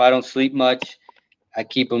rough. I don't sleep much. I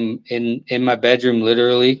keep them in my bedroom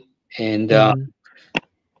literally, and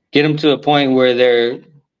get them to a point where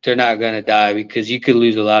they're not gonna die, because you could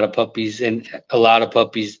lose a lot of puppies, and a lot of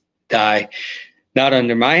puppies die. Not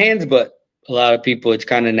under my hands, but a lot of people, it's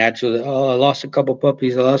kind of natural that, oh, I lost a couple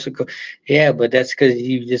puppies. Yeah, but that's because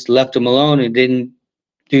you just left them alone and didn't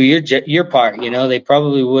do your part. You know, they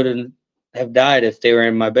probably wouldn't have died if they were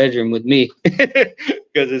in my bedroom with me.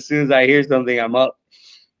 Because as soon as I hear something, I'm up.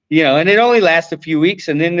 You know, and it only lasts a few weeks,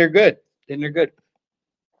 and then they're good.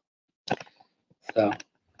 So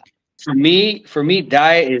for me,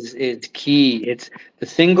 diet is key. It's the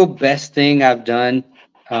single best thing I've done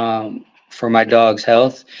for my dog's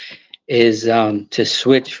health is to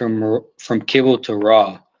switch from kibble to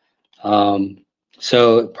raw.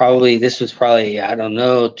 So this was probably, I don't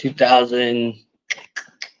know,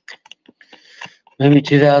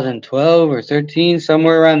 2012 or 13,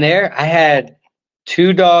 somewhere around there. I had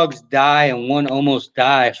 2 dogs die and one almost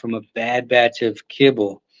die from a bad batch of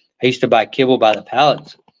kibble. I used to buy kibble by the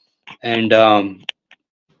pallets, and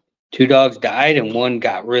 2 dogs died and one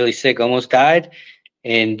got really sick, almost died,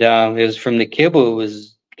 and it was from the kibble. It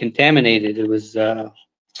was contaminated. It was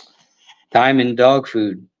diamond dog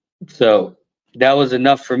food. So that was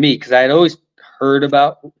enough for me, because I had always heard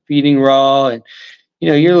about feeding raw, and you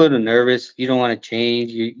know, you're a little nervous. You don't want to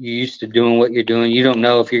change. You're used to doing what you're doing. You don't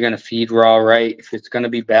know if you're going to feed raw right, if it's going to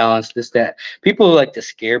be balanced, this, that. People like to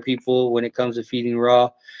scare people when it comes to feeding raw.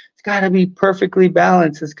 It's got to be perfectly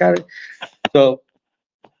balanced. So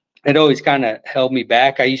it always kind of held me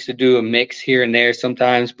back. I used to do a mix here and there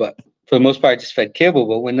sometimes, but for the most part, I just fed kibble.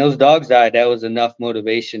 But when those dogs died, that was enough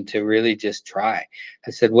motivation to really just try. I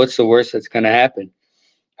said, what's the worst that's going to happen?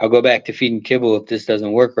 I'll go back to feeding kibble if this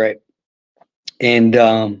doesn't work right. And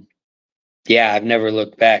yeah, I've never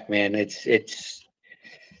looked back, man. It's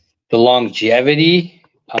the longevity.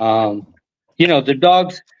 You know, the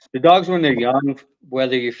dogs when they're young,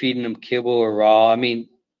 whether you're feeding them kibble or raw, I mean,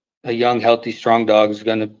 a young, healthy, strong dog is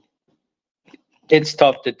gonna. It's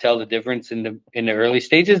tough to tell the difference in the early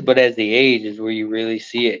stages, but as they age is where you really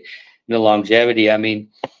see it in the longevity. I mean,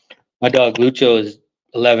 my dog Lucho is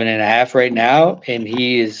 11 and a half right now, and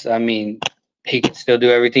he is, I mean, he can still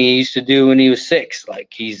do everything he used to do when he was 6.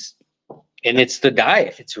 Like and it's the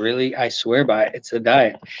diet. It's really, I swear by it. It's a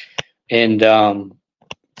diet. And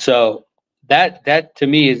so that to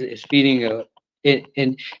me is feeding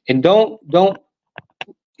and don't,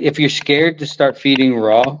 if you're scared to start feeding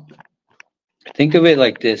raw, think of it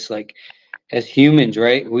like this, like as humans,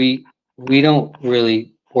 right? We don't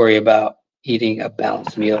really worry about eating a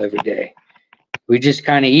balanced meal every day. We just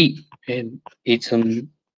kind of eat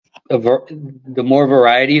the more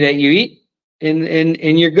variety that you eat,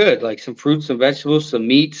 and you're good. Like some fruits, some vegetables, some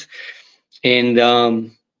meats,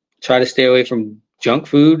 and try to stay away from junk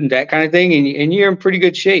food and that kind of thing, and you're in pretty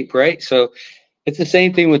good shape, right? So it's the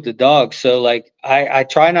same thing with the dogs. So like I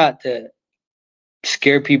try not to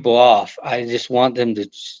scare people off. I just want them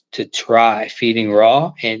to try feeding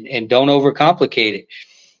raw, and don't overcomplicate it.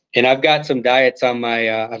 And I've got some diets on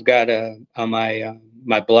my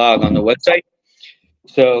my blog on the website.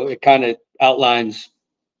 So it kind of outlines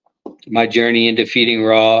my journey into feeding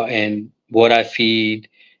raw and what I feed,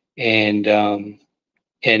 and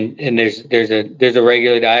there's a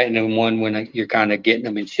regular diet and then one when you're kind of getting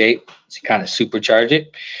them in shape to kind of supercharge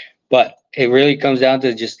it. But it really comes down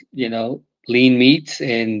to just lean meats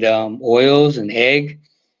and oils and egg,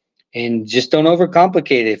 and just don't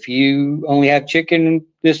overcomplicate it. If you only have chicken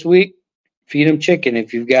this week, feed them chicken.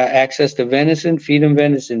 If you've got access to venison, feed them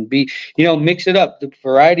venison. Mix it up. The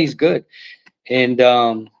variety's good, and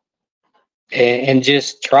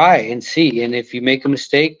just try and see. And if you make a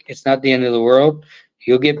mistake, it's not the end of the world.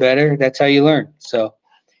 You'll get better. That's how you learn. So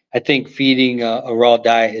I think feeding a raw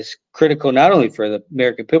diet is critical, not only for the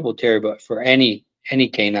American Pit Bull Terrier, but for any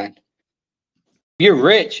canine. If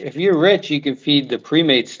you're rich, you can feed the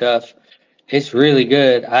pre-made stuff. It's really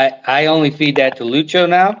good. I only feed that to Lucho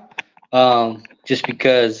now, just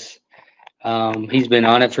because he's been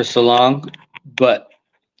on it for so long. But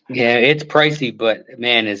yeah, it's pricey, but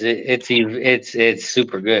man, it's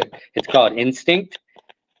super good. It's called Instinct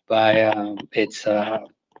by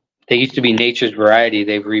they used to be Nature's Variety.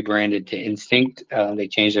 They've rebranded to Instinct. They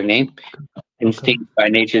changed their name. Instinct by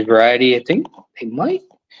Nature's Variety. I think they might.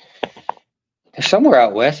 They're somewhere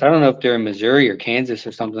out west. I don't know if they're in Missouri or Kansas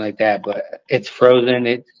or something like that, but it's frozen.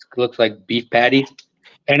 It looks like beef patties.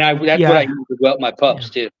 And that's what I use to welt my pups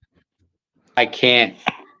too. I can't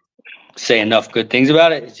say enough good things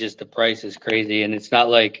about it. It's just the price is crazy, and it's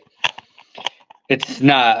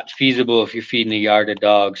not feasible if you're feeding a yard of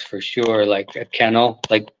dogs for sure. Like a kennel,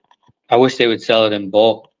 like I wish they would sell it in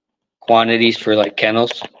bulk quantities for like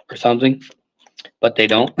kennels or something, but they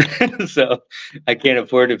don't. So I can't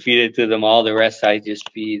afford to feed it to them all. The rest I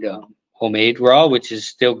just feed homemade raw, which is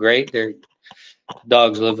still great. Their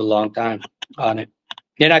dogs live a long time on it.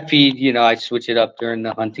 Then I feed, I switch it up during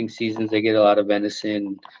the hunting seasons. They get a lot of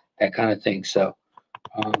venison, that kind of thing. So,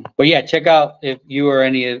 but yeah, check out, if you or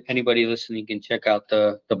anybody listening can check out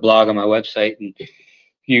the blog on my website. And if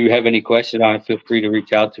you have any questions on it, feel free to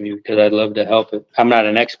reach out to me, because I'd love to help it. I'm not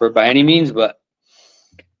an expert by any means, but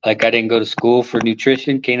like I didn't go to school for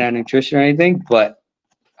nutrition, canine nutrition or anything, but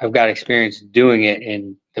I've got experience doing it,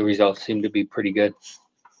 and the results seem to be pretty good.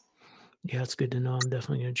 Yeah, it's good to know. I'm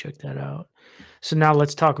definitely going to check that out. So now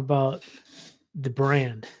let's talk about the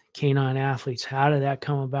brand, Canine Athletes. How did that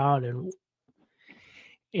come about,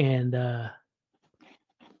 and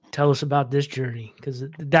tell us about this journey, because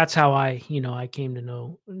that's how I came to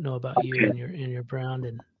know about you and your brand.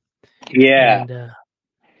 And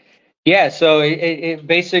yeah, so it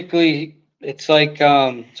basically, it's like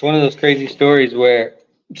it's one of those crazy stories where,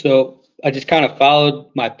 so I just kind of followed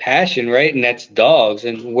my passion, right? And that's dogs.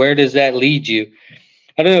 And where does that lead you?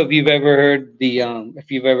 I don't know if you've ever heard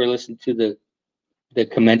if you've ever listened to the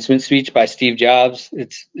commencement speech by Steve Jobs.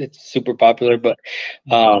 It's super popular, but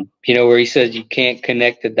where he says you can't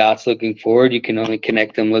connect the dots looking forward, you can only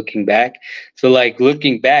connect them looking back. So like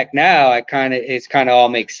looking back now, it's kind of all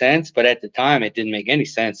makes sense, but at the time it didn't make any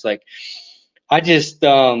sense. Like I just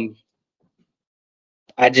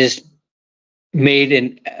made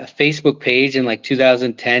a Facebook page in like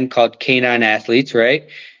 2010 called Canine Athletes, right?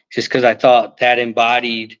 Just because I thought that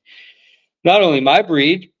embodied not only my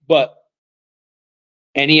breed, but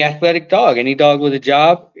any athletic dog, any dog with a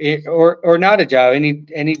job or not a job,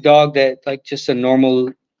 any dog that like just a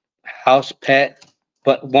normal house pet,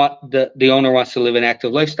 but the owner wants to live an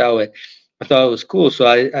active lifestyle with. I thought it was cool, so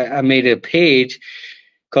I made a page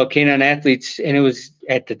called Canine Athletes, and it was,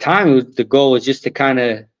 at the time, the goal was just to kind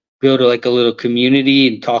of build a little community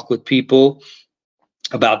and talk with people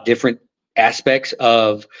about different aspects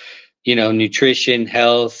of nutrition,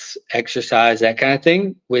 health, exercise, that kind of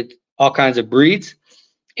thing, with all kinds of breeds.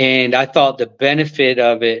 And I thought the benefit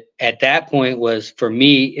of it at that point was, for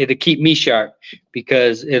me, it'll keep me sharp,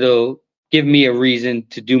 because it'll give me a reason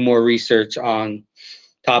to do more research on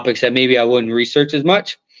topics that maybe I wouldn't research as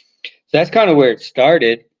much. So that's kind of where it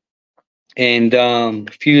started. And after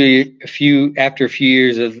a few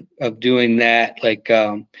years of doing that,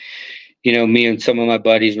 me and some of my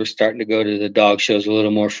buddies were starting to go to the dog shows a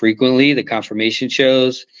little more frequently, the conformation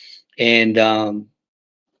shows. And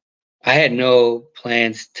I had no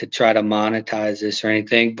plans to try to monetize this or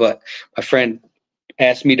anything, but my friend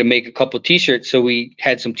asked me to make a couple t-shirts. So we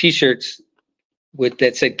had some t-shirts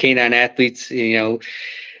that said Canine Athletes,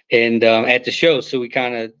 and at the show. So we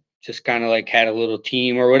kind of had a little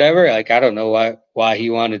team or whatever. Like, I don't know why he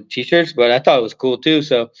wanted t-shirts, but I thought it was cool too.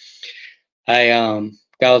 So I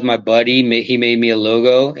got with my buddy. He made me a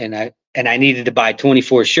logo, and I needed to buy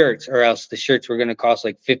 24 shirts, or else the shirts were going to cost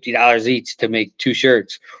like $50 each to make 2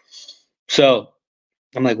 shirts. So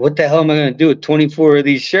I'm like, what the hell am I going to do with 24 of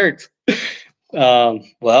these shirts?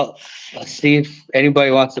 Well, let's see if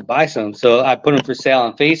anybody wants to buy some. So I put them for sale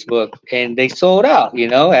on Facebook, and they sold out.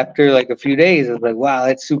 After like a few days, I was like, wow,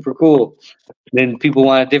 that's super cool. Then people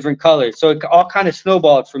wanted different colors, so it all kind of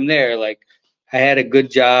snowballed from there. Like I had a good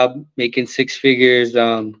job making six figures,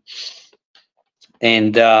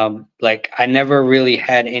 and like I never really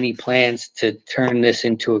had any plans to turn this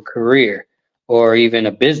into a career or even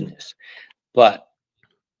a business. But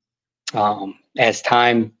as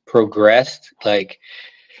time progressed, like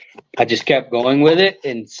I just kept going with it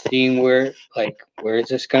and seeing where is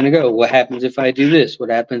this going to go? What happens if I do this? What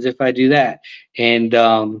happens if I do that? And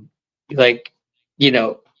like, you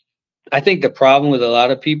know, I think the problem with a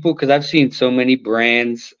lot of people, because I've seen so many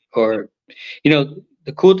brands, or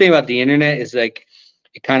the cool thing about the internet is like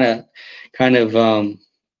it kind of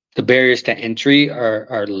the barriers to entry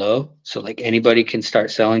are low. So like anybody can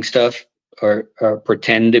start selling stuff, or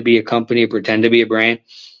pretend to be a company or pretend to be a brand,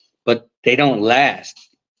 but they don't last.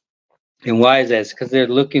 And why is that? It's because they're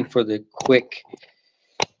looking for the quick,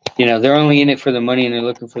 they're only in it for the money, and they're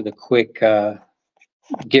looking for the quick,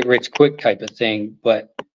 get rich quick type of thing.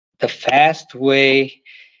 But the fast way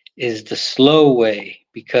is the slow way,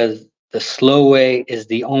 because the slow way is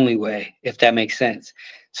the only way, if that makes sense.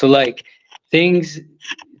 So like things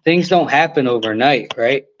things don't happen overnight,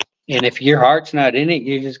 right? And if your heart's not in it,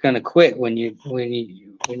 you're just gonna quit when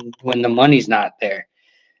the money's not there.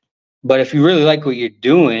 But if you really like what you're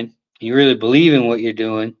doing, you really believe in what you're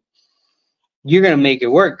doing, you're gonna make it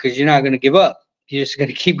work, because you're not gonna give up. You're just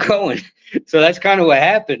gonna keep going. So that's kind of what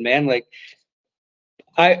happened, man. Like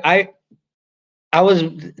I I I was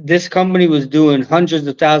this company was doing hundreds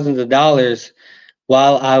of thousands of dollars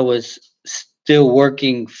while I was still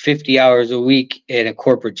working 50 hours a week in a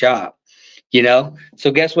corporate job.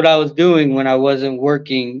 So guess what I was doing when I wasn't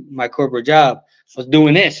working my corporate job? I was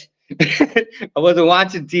doing this. I wasn't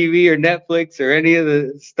watching TV or Netflix or any of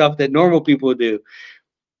the stuff that normal people do,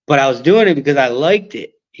 but I was doing it because I liked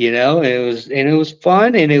it, and it was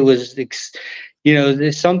fun, and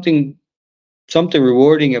there's something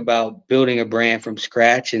rewarding about building a brand from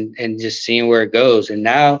scratch, and just seeing where it goes. And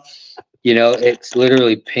now, it's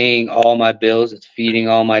literally paying all my bills, it's feeding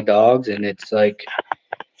all my dogs, and it's like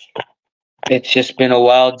it's just been a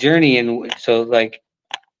wild journey. And so like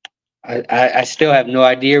I still have no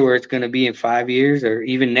idea where it's going to be in 5 years or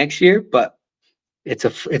even next year, but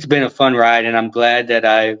it's been a fun ride, and I'm glad that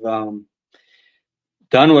I've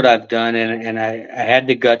done what I've done, and I had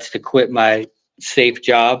the guts to quit my safe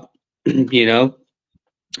job, you know,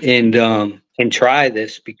 and try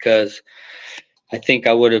this, because I think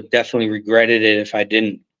I would have definitely regretted it if I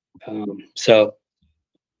didn't. So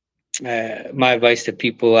my advice to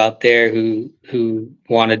people out there who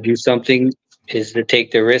want to do something is to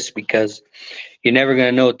take the risk, because you're never going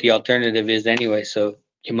to know what the alternative is anyway. So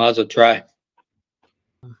you might as well try.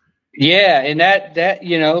 Yeah, and that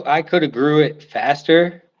I could have grew it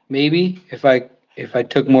faster, maybe, if I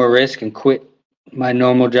took more risk and quit my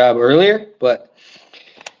normal job earlier. But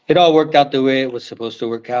it all worked out the way it was supposed to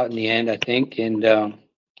work out in the end, I think. And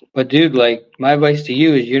but dude, like my advice to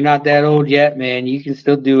you is you're not that old yet, man. You can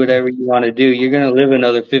still do whatever you want to do. You're gonna live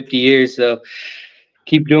another 50 years, so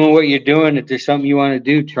keep doing what you're doing. If there's something you want to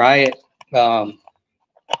do, try it.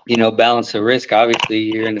 Balance the risk. Obviously,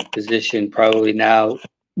 you're in a position probably now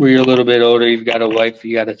where you're a little bit older. You've got a wife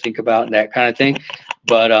you got to think about and that kind of thing.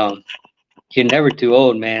 But you're never too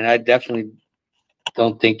old, man. I definitely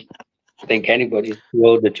don't think anybody's too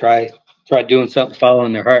old to try doing something,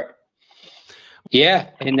 following their heart. Yeah,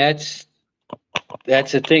 and that's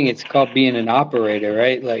the thing. It's called being an operator,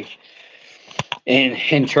 right? Like,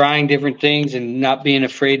 and trying different things, and not being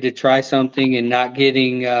afraid to try something, and not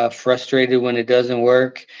getting frustrated when it doesn't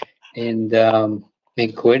work, and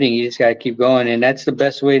quitting. You just got to keep going, and that's the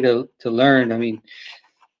best way to learn. I mean,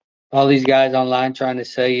 all these guys online trying to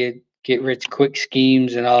sell you get rich quick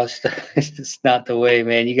schemes and all this stuff. It's just not the way,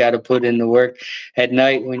 man. You got to put in the work at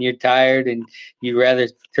night when you're tired, and you'd rather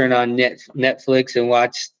turn on Netflix and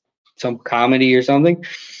watch some comedy or something.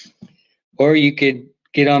 Or you could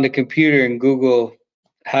get on the computer and Google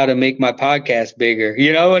how to make my podcast bigger.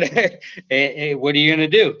 You know what? What are you gonna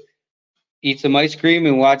do? Eat some ice cream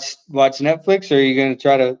and watch Netflix, or are you gonna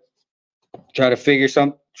try to figure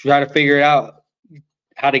it out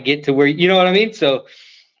how to get to where, you know what I mean? So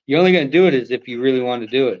you're only gonna do it as if you really want to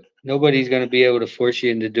do it. Nobody's gonna be able to force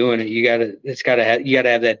you into doing it. You gotta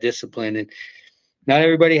have that discipline, and not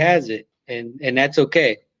everybody has it, and that's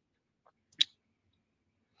okay.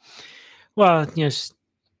 Well, yes,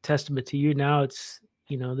 testament to you. Now it's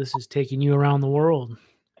this is taking you around the world.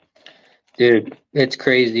 Dude, it's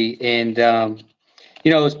crazy. And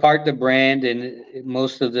you know, it was part of the brand, and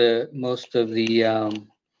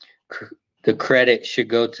the credit should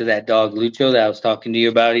go to that dog Lucho that I was talking to you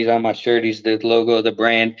about. He's on my shirt. He's the logo of the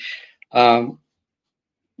brand. Um,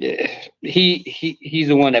 yeah, he's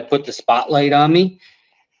the one that put the spotlight on me.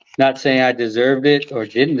 Not saying I deserved it or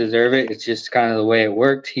didn't deserve it. It's just kind of the way it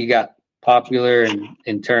worked. He got popular, and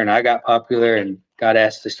in turn, I got popular and got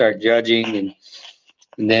asked to start judging, and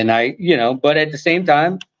then I, you know, but at the same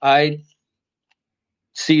time, I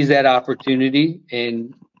seized that opportunity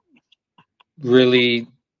and really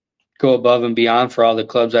go above and beyond for all the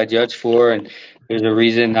clubs I judge for. And there's a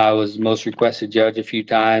reason I was most requested judge a few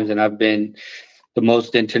times, and I've been the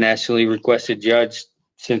most internationally requested judge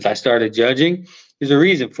since I started judging. There's a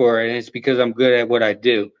reason for it, and it's because I'm good at what I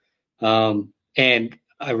do, and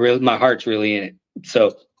my heart's really in it.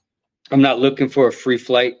 So I'm not looking for a free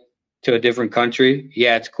flight to a different country.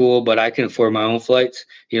 Yeah, it's cool, but I can afford my own flights.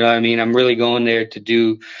 You know what I mean? I'm really going there to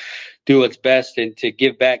do what's best and to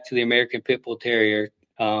give back to the American Pit Bull Terrier.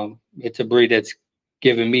 It's a breed that's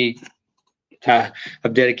given me. I've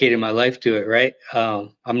dedicated my life to it. Right.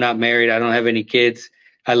 I'm not married. I don't have any kids.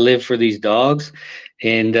 I live for these dogs,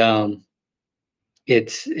 and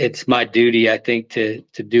it's my duty, I think, to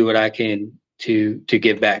do what I can to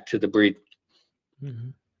give back to the breed. Mm-hmm.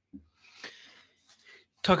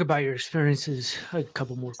 Talk about your experiences. A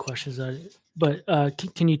couple more questions on it, but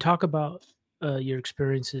can you talk about your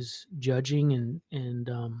experiences judging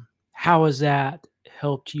and how has that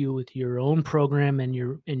helped you with your own program and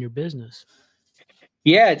your business?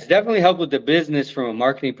 Yeah, it's definitely helped with the business from a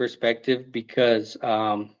marketing perspective because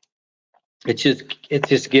it's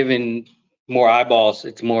just given more eyeballs.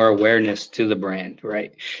 It's more awareness to the brand,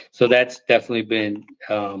 right? So that's definitely been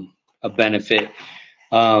a benefit,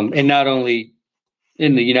 and not only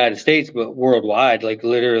in the United States but worldwide. Like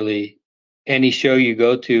literally, any show you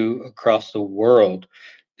go to across the world,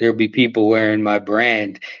 there'll be people wearing my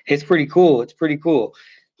brand. It's pretty cool. It's pretty cool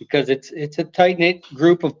because it's a tight knit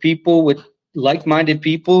group of people with like minded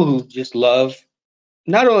people who just love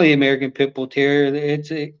not only American Pit Bull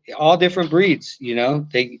Terrier, all different breeds. You know,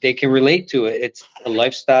 they can relate to it. It's a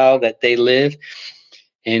lifestyle that they live,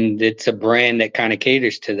 and it's a brand that kind of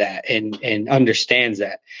caters to that and understands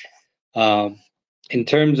that. Um, in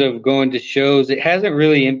terms of going to shows, it hasn't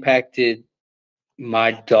really impacted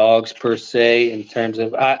my dogs per se. In terms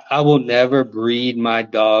of, I will never breed my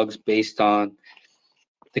dogs based on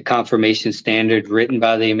the conformation standard written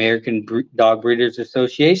by the American Dog Breeders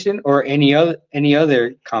Association or any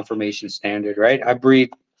other conformation standard, right? I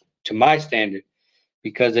breed to my standard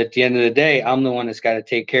because at the end of the day, I'm the one that's got to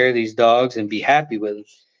take care of these dogs and be happy with them.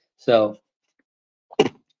 So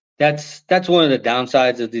that's one of the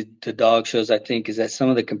downsides of the dog shows, I think, is that some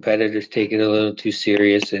of the competitors take it a little too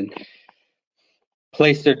serious and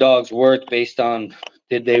place their dog's worth based on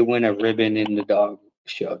did they win a ribbon in the dog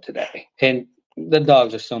show today. And the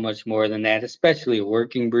dogs are so much more than that, especially a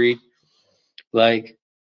working breed. Like,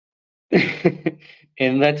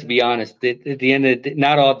 and let's be honest, at the end of the day,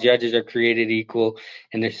 not all judges are created equal,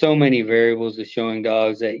 and there's so many variables of showing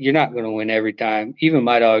dogs that you're not going to win every time. Even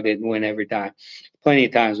my dog didn't win every time. Plenty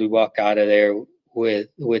of times we walk out of there with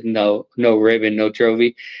no ribbon, no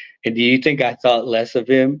trophy. And do you think I thought less of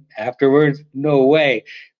him afterwards? No way,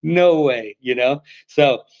 no way. You know,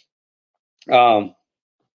 so um,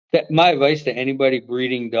 my advice to anybody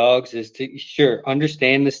breeding dogs is to sure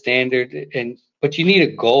understand the standard, but you need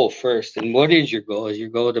a goal first. And what is your goal? Is your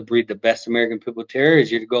goal to breed the best American Pit Bull Terrier?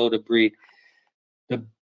 Is your goal to breed the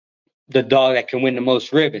the dog that can win the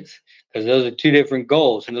most ribbons? Because those are two different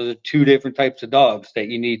goals, and those are two different types of dogs that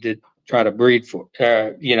you need to try to breed for.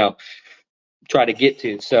 Try to get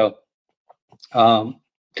to. So,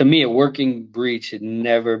 to me, a working breed should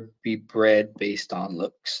never be bred based on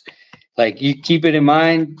looks. Like you keep it in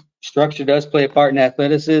mind, structure does play a part in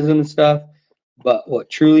athleticism and stuff, but what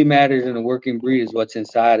truly matters in a working breed is what's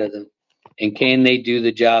inside of them, and can they do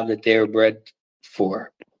the job that they were bred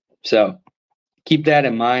for? So keep that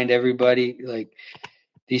in mind, everybody. Like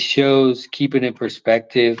these shows, keep it in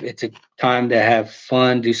perspective. It's a time to have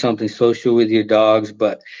fun, do something social with your dogs,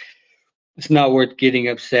 but it's not worth getting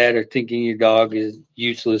upset or thinking your dog is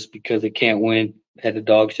useless because it can't win at a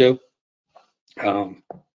dog show. Um,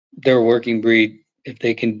 they're a working breed. If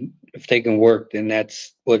they can work, then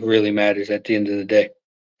that's what really matters at the end of the day.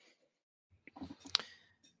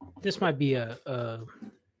 This might be a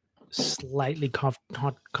slightly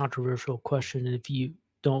controversial question, and if you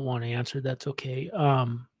don't want to answer, that's okay.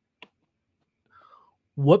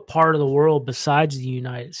 What part of the world besides the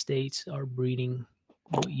United States are breeding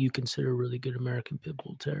what you consider really good American Pit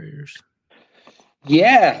Bull Terriers?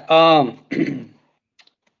 Yeah.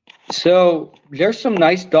 So there's some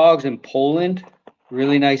nice dogs in Poland,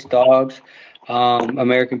 really nice dogs.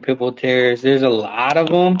 American Pit Bull Terriers. There's a lot of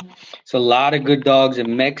them. It's a lot of good dogs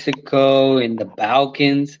in Mexico, in the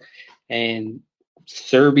Balkans, and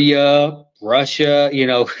Serbia, Russia. You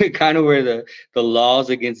know, kind of where the laws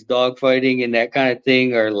against dog fighting and that kind of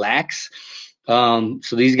thing are lax. So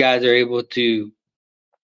these guys are able to,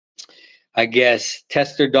 I guess,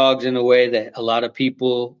 test their dogs in a way that a lot of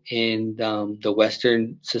people in the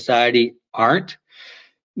Western society aren't.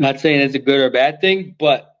 Not saying it's a good or bad thing,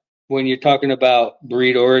 but when you're talking about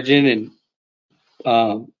breed origin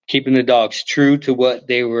and keeping the dogs true to what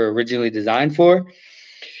they were originally designed for,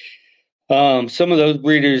 some of those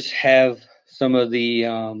breeders have some of the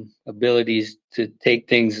abilities to take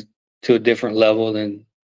things to a different level than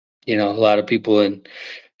a lot of people in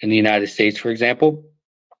the United States, for example.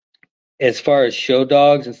 As far as show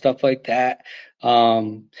dogs and stuff like that,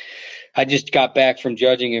 I just got back from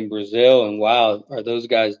judging in Brazil, and wow, are those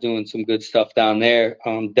guys doing some good stuff down there?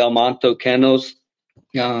 Del Monte Kennels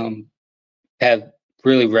have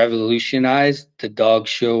really revolutionized the dog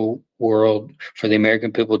show world for the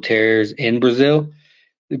American Pit Bull Terriers in Brazil.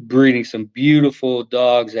 They're breeding some beautiful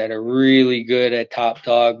dogs that are really good at top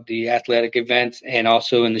dog, the athletic events, and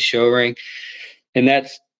also in the show ring, and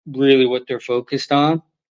that's really what they're focused on.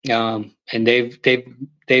 And they've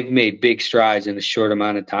made big strides in a short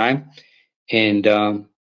amount of time, and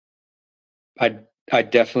I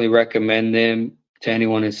definitely recommend them to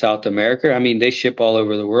anyone in South America. I mean, they ship all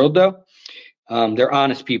over the world, though. They're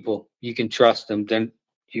honest people. You can trust them. Then,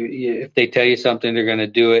 if they tell you something, they're going to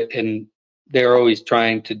do it, and they're always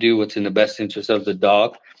trying to do what's in the best interest of the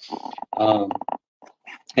dog.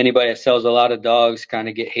 Anybody that sells a lot of dogs kind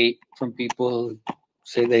of get hate from people.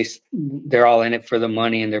 Say they're all in it for the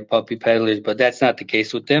money and they're puppy peddlers, but that's not the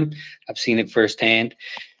case with them. I've seen it firsthand.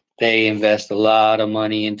 They invest a lot of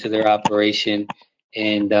money into their operation,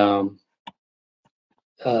 and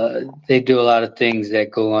they do a lot of things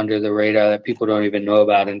that go under the radar that people don't even know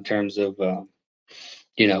about in terms of,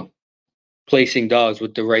 placing dogs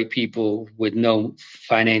with the right people with no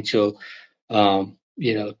financial,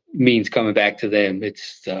 means coming back to them.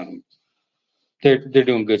 It's they're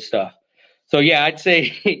doing good stuff. So yeah, I'd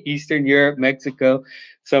say Eastern Europe, Mexico,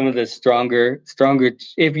 some of the stronger.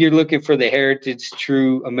 If you're looking for the heritage,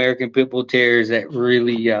 true American Pit Bull Terriers that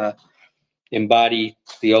really embody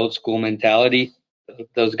the old school mentality,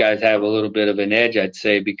 those guys have a little bit of an edge, I'd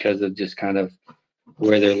say, because of just kind of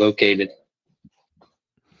where they're located.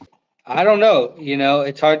 I don't know.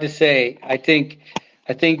 It's hard to say. I think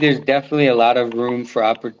there's definitely a lot of room for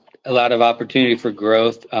a lot of opportunity for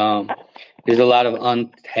growth. There's a lot of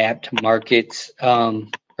untapped markets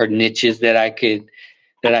or niches that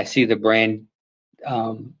I see the brand,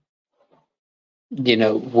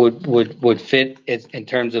 would fit in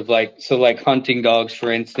terms of like hunting dogs,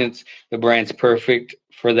 for instance. The brand's perfect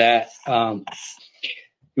for that.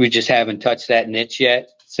 We just haven't touched that niche yet.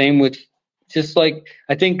 Same with just like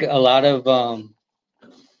I think a lot of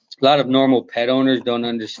normal pet owners don't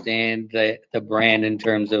understand the brand in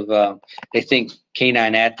terms of they think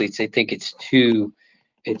canine athletes, they think it's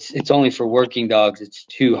only for working dogs. It's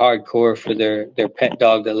too hardcore for their pet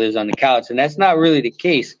dog that lives on the couch, and that's not really the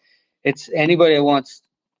case. It's anybody that wants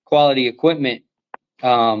quality equipment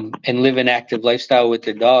and live an active lifestyle with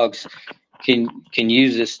their dogs can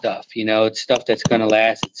use this stuff. It's stuff that's gonna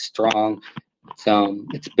last. It's strong.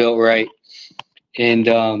 It's built right, and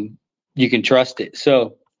you can trust it.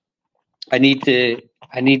 So I need to,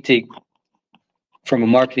 from a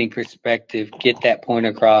marketing perspective, get that point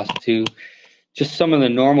across to just some of the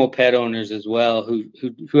normal pet owners as well,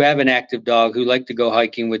 who have an active dog, who like to go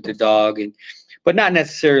hiking with the dog, but not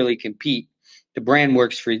necessarily compete. The brand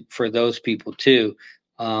works for those people too.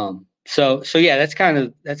 So yeah, that's kind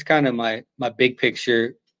of my big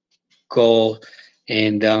picture goal,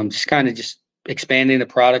 and just expanding the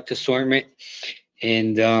product assortment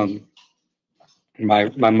and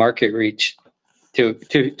my market reach to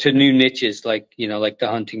new niches, like the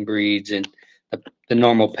hunting breeds and the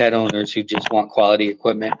normal pet owners who just want quality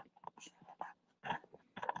equipment.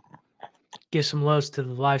 Give some loves to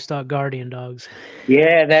the livestock guardian dogs.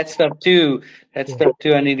 Yeah, that stuff too. I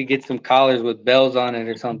need to get some collars with bells on it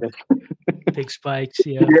or something. Big spikes.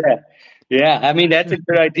 Yeah. Yeah. I mean, that's a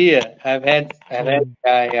good idea. I've had a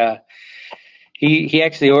guy. He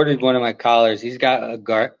actually ordered one of my collars. He's got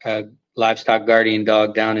a livestock guardian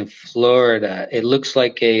dog down in Florida. It looks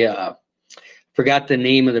like forgot the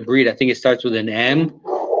name of the breed. I think it starts with an M.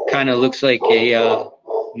 Kind of looks like a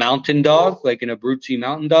mountain dog, like an Abruzzi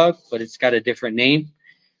mountain dog, but it's got a different name.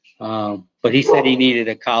 But he said he needed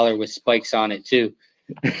a collar with spikes on it too.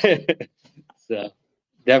 So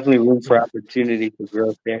definitely room for Yeah. opportunity for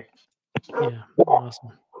growth there. Yeah.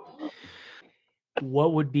 Awesome.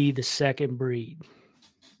 What would be the second breed?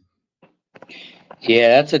 Yeah,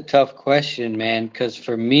 that's a tough question, man. Because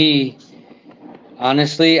for me,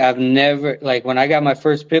 honestly, I've never like when I got my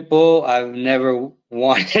first pit bull, I've never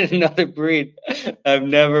wanted another breed. I've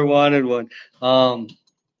never wanted one. Um,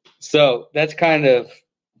 so that's kind of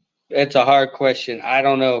it's a hard question. I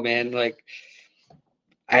don't know, man. Like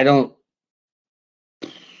I don't.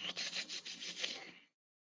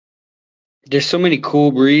 There's so many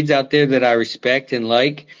cool breeds out there that I respect and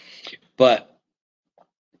like, but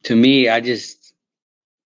to me, I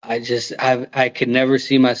could never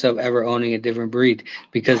see myself ever owning a different breed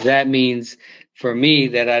because that means for me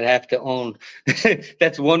that I'd have to own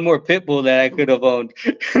that's one more pit bull that I could have owned.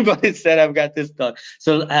 But instead I've got this dog.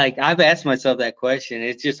 So like I've asked myself that question.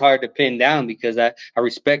 It's just hard to pin down because I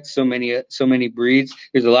respect so many breeds.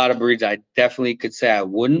 There's a lot of breeds I definitely could say I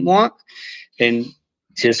wouldn't want. And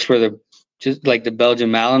just for the just like the Belgian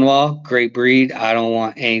Malinois, great breed. I don't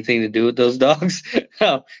want anything to do with those dogs.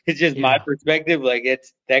 It's just my Yeah. perspective. Like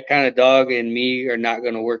it's that kind of dog and me are not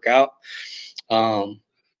going to work out.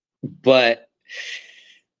 But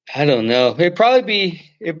I don't know. It'd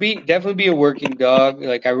be definitely be a working dog.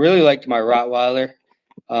 Like I really liked my Rottweiler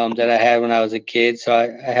that I had when I was a kid. So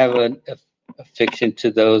I have a fiction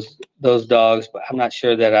to those dogs, but I'm not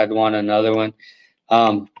sure that I'd want another one.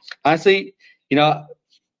 Honestly, you know,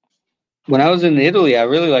 when I was in Italy, I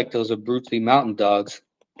really liked those Abruzzi mountain dogs.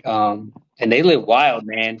 And they live wild,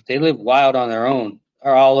 man. They live wild on their own.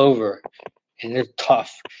 They're all over, and they're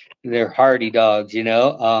tough. They're hardy dogs, you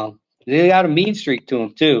know. They got a mean streak to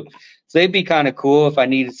them too. So they'd be kind of cool if I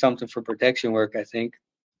needed something for protection work. I think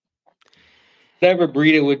whatever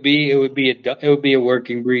breed it would be it would be a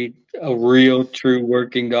working breed, a real true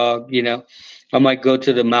working dog. You know, I might go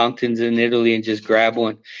to the mountains in Italy and just grab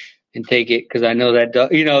one and take it because I know that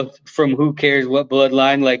dog, you know, from who cares what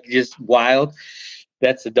bloodline, like just wild.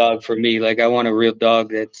 That's the dog for me. Like I want a real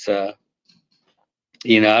dog that's,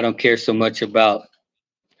 you know, I don't care so much about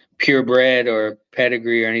purebred or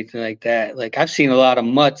pedigree or anything like that. Like I've seen a lot of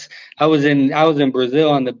mutts. I was in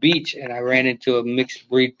Brazil on the beach and I ran into a mixed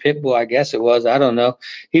breed pit bull. I guess it was. I don't know.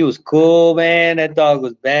 He was cool, man. That dog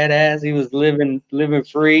was badass. He was living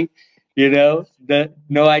free. You know,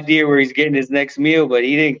 no idea where he's getting his next meal, but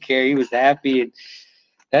he didn't care. He was happy, and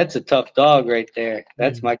that's a tough dog right there.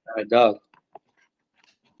 That's Mm. my kind of dog.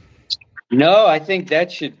 No, I think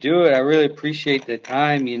that should do it. I really appreciate the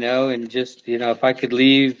time, you know, and just, you know, if I could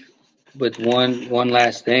leave with one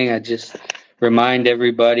last thing, I just remind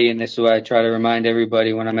everybody, and this is what I try to remind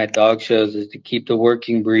everybody when I'm at dog shows, is to keep the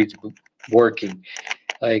working breeds working.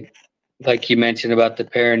 Like like you mentioned about the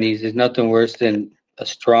Pyrenees, there's nothing worse than a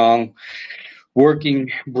strong working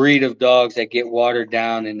breed of dogs that get watered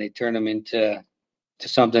down and they turn them into to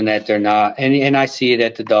something that they're not. And I see it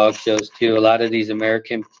at the dog shows too. A lot of these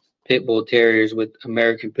American pit bull terriers with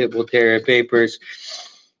American pit bull terrier papers,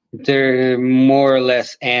 they're more or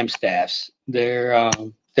less Amstaffs. They're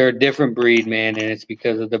a different breed, man, and it's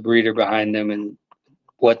because of the breeder behind them and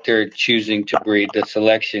what they're choosing to breed. The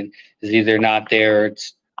selection is either not there or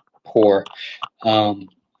it's poor. Um,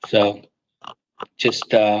 so just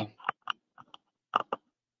do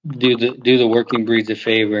the working breeds a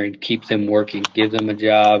favor and keep them working. Give them a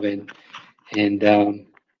job and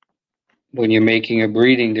when you're making a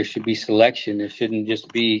breeding, there should be selection. There shouldn't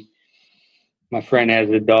just be my friend has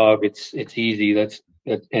a dog. It's easy.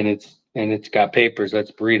 And it's got papers.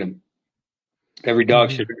 Let's breed them. Every dog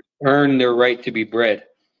Hmm. should earn their right to be bred,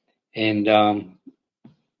 and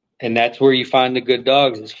and that's where you find the good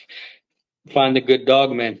dogs. Is find the good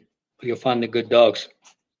dog men. You'll find the good dogs.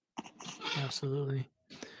 Absolutely.